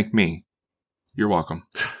want to thank me. You're welcome.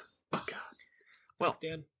 Well,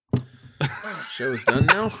 Dan. show is done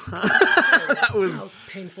now. That was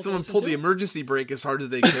painful. to someone listen pulled to. the emergency brake as hard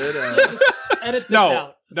as they could. Just edit this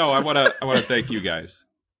out. No, I want to thank you guys.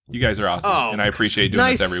 You guys are awesome, Oh, and I appreciate doing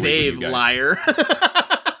nice this every save, week with you guys. liar.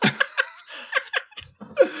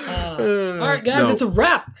 All right, guys, No. it's a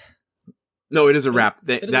wrap. No, it is a wrap.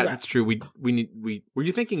 It is a wrap. That's true. We were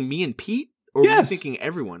you thinking me and Pete, or were you Yes. thinking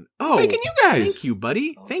everyone? Oh, Thanking you guys. Thank you,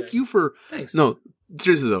 buddy. Okay. Thank you for Thanks. no.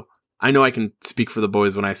 Seriously though, I know I can speak for the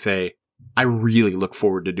boys when I say I really look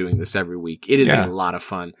forward to doing this every week. It is Yeah. a lot of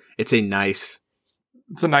fun. It's a nice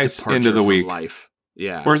It's a nice departure end of the from week. life.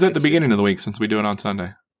 Yeah, Or is it the It's beginning of the week since we do it on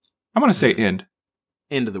Sunday? I'm going to say end.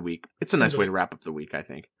 end of the week? It's a nice of the way to week. wrap up the week, I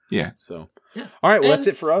think. Yeah. So, Yeah. all right. Well, And- that's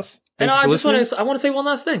it for us. And Thank you I for just listening. want to say one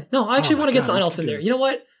last thing. No, I actually Oh my want to get God, something let's else in do there. it. You know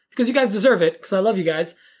what? Because you guys deserve it, because I love you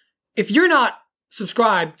guys. If you're not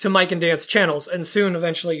subscribed to Mike and Dan's channels, and soon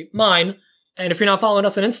eventually mine, and if you're not following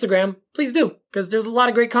us on Instagram, please do, because there's a lot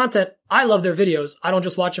of great content. I love their videos. I don't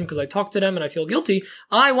just watch them because I talk to them and I feel guilty.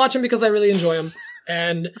 I watch them because I really enjoy them.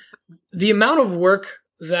 And the amount of work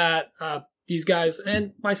that these guys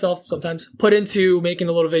and myself sometimes put into making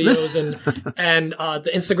the little videos and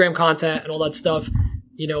the Instagram content and all that stuff,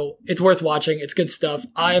 you know, it's worth watching. It's good stuff.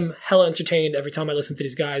 I'm hella entertained every time I listen to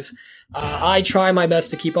these guys. I try my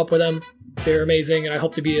best to keep up with them. They're amazing, and I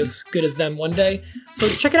hope to be as good as them one day. So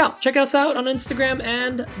check it out. Check us out on Instagram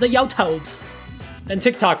and the YouTubes and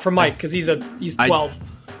TikTok for Mike, because he's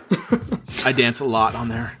 12. I dance a lot on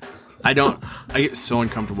there. I get so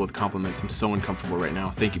uncomfortable with compliments. I'm so uncomfortable right now.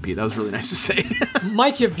 Thank you, Pete. That was really nice to say.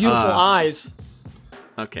 Mike, you have beautiful eyes.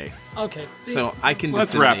 Okay. Okay. See? So I can Let's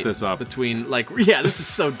disseminate wrap this up. between this is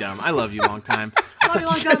so dumb. I love you, long time. Love you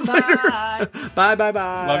like that. Bye. Bye, bye,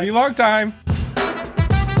 bye. Love you long time.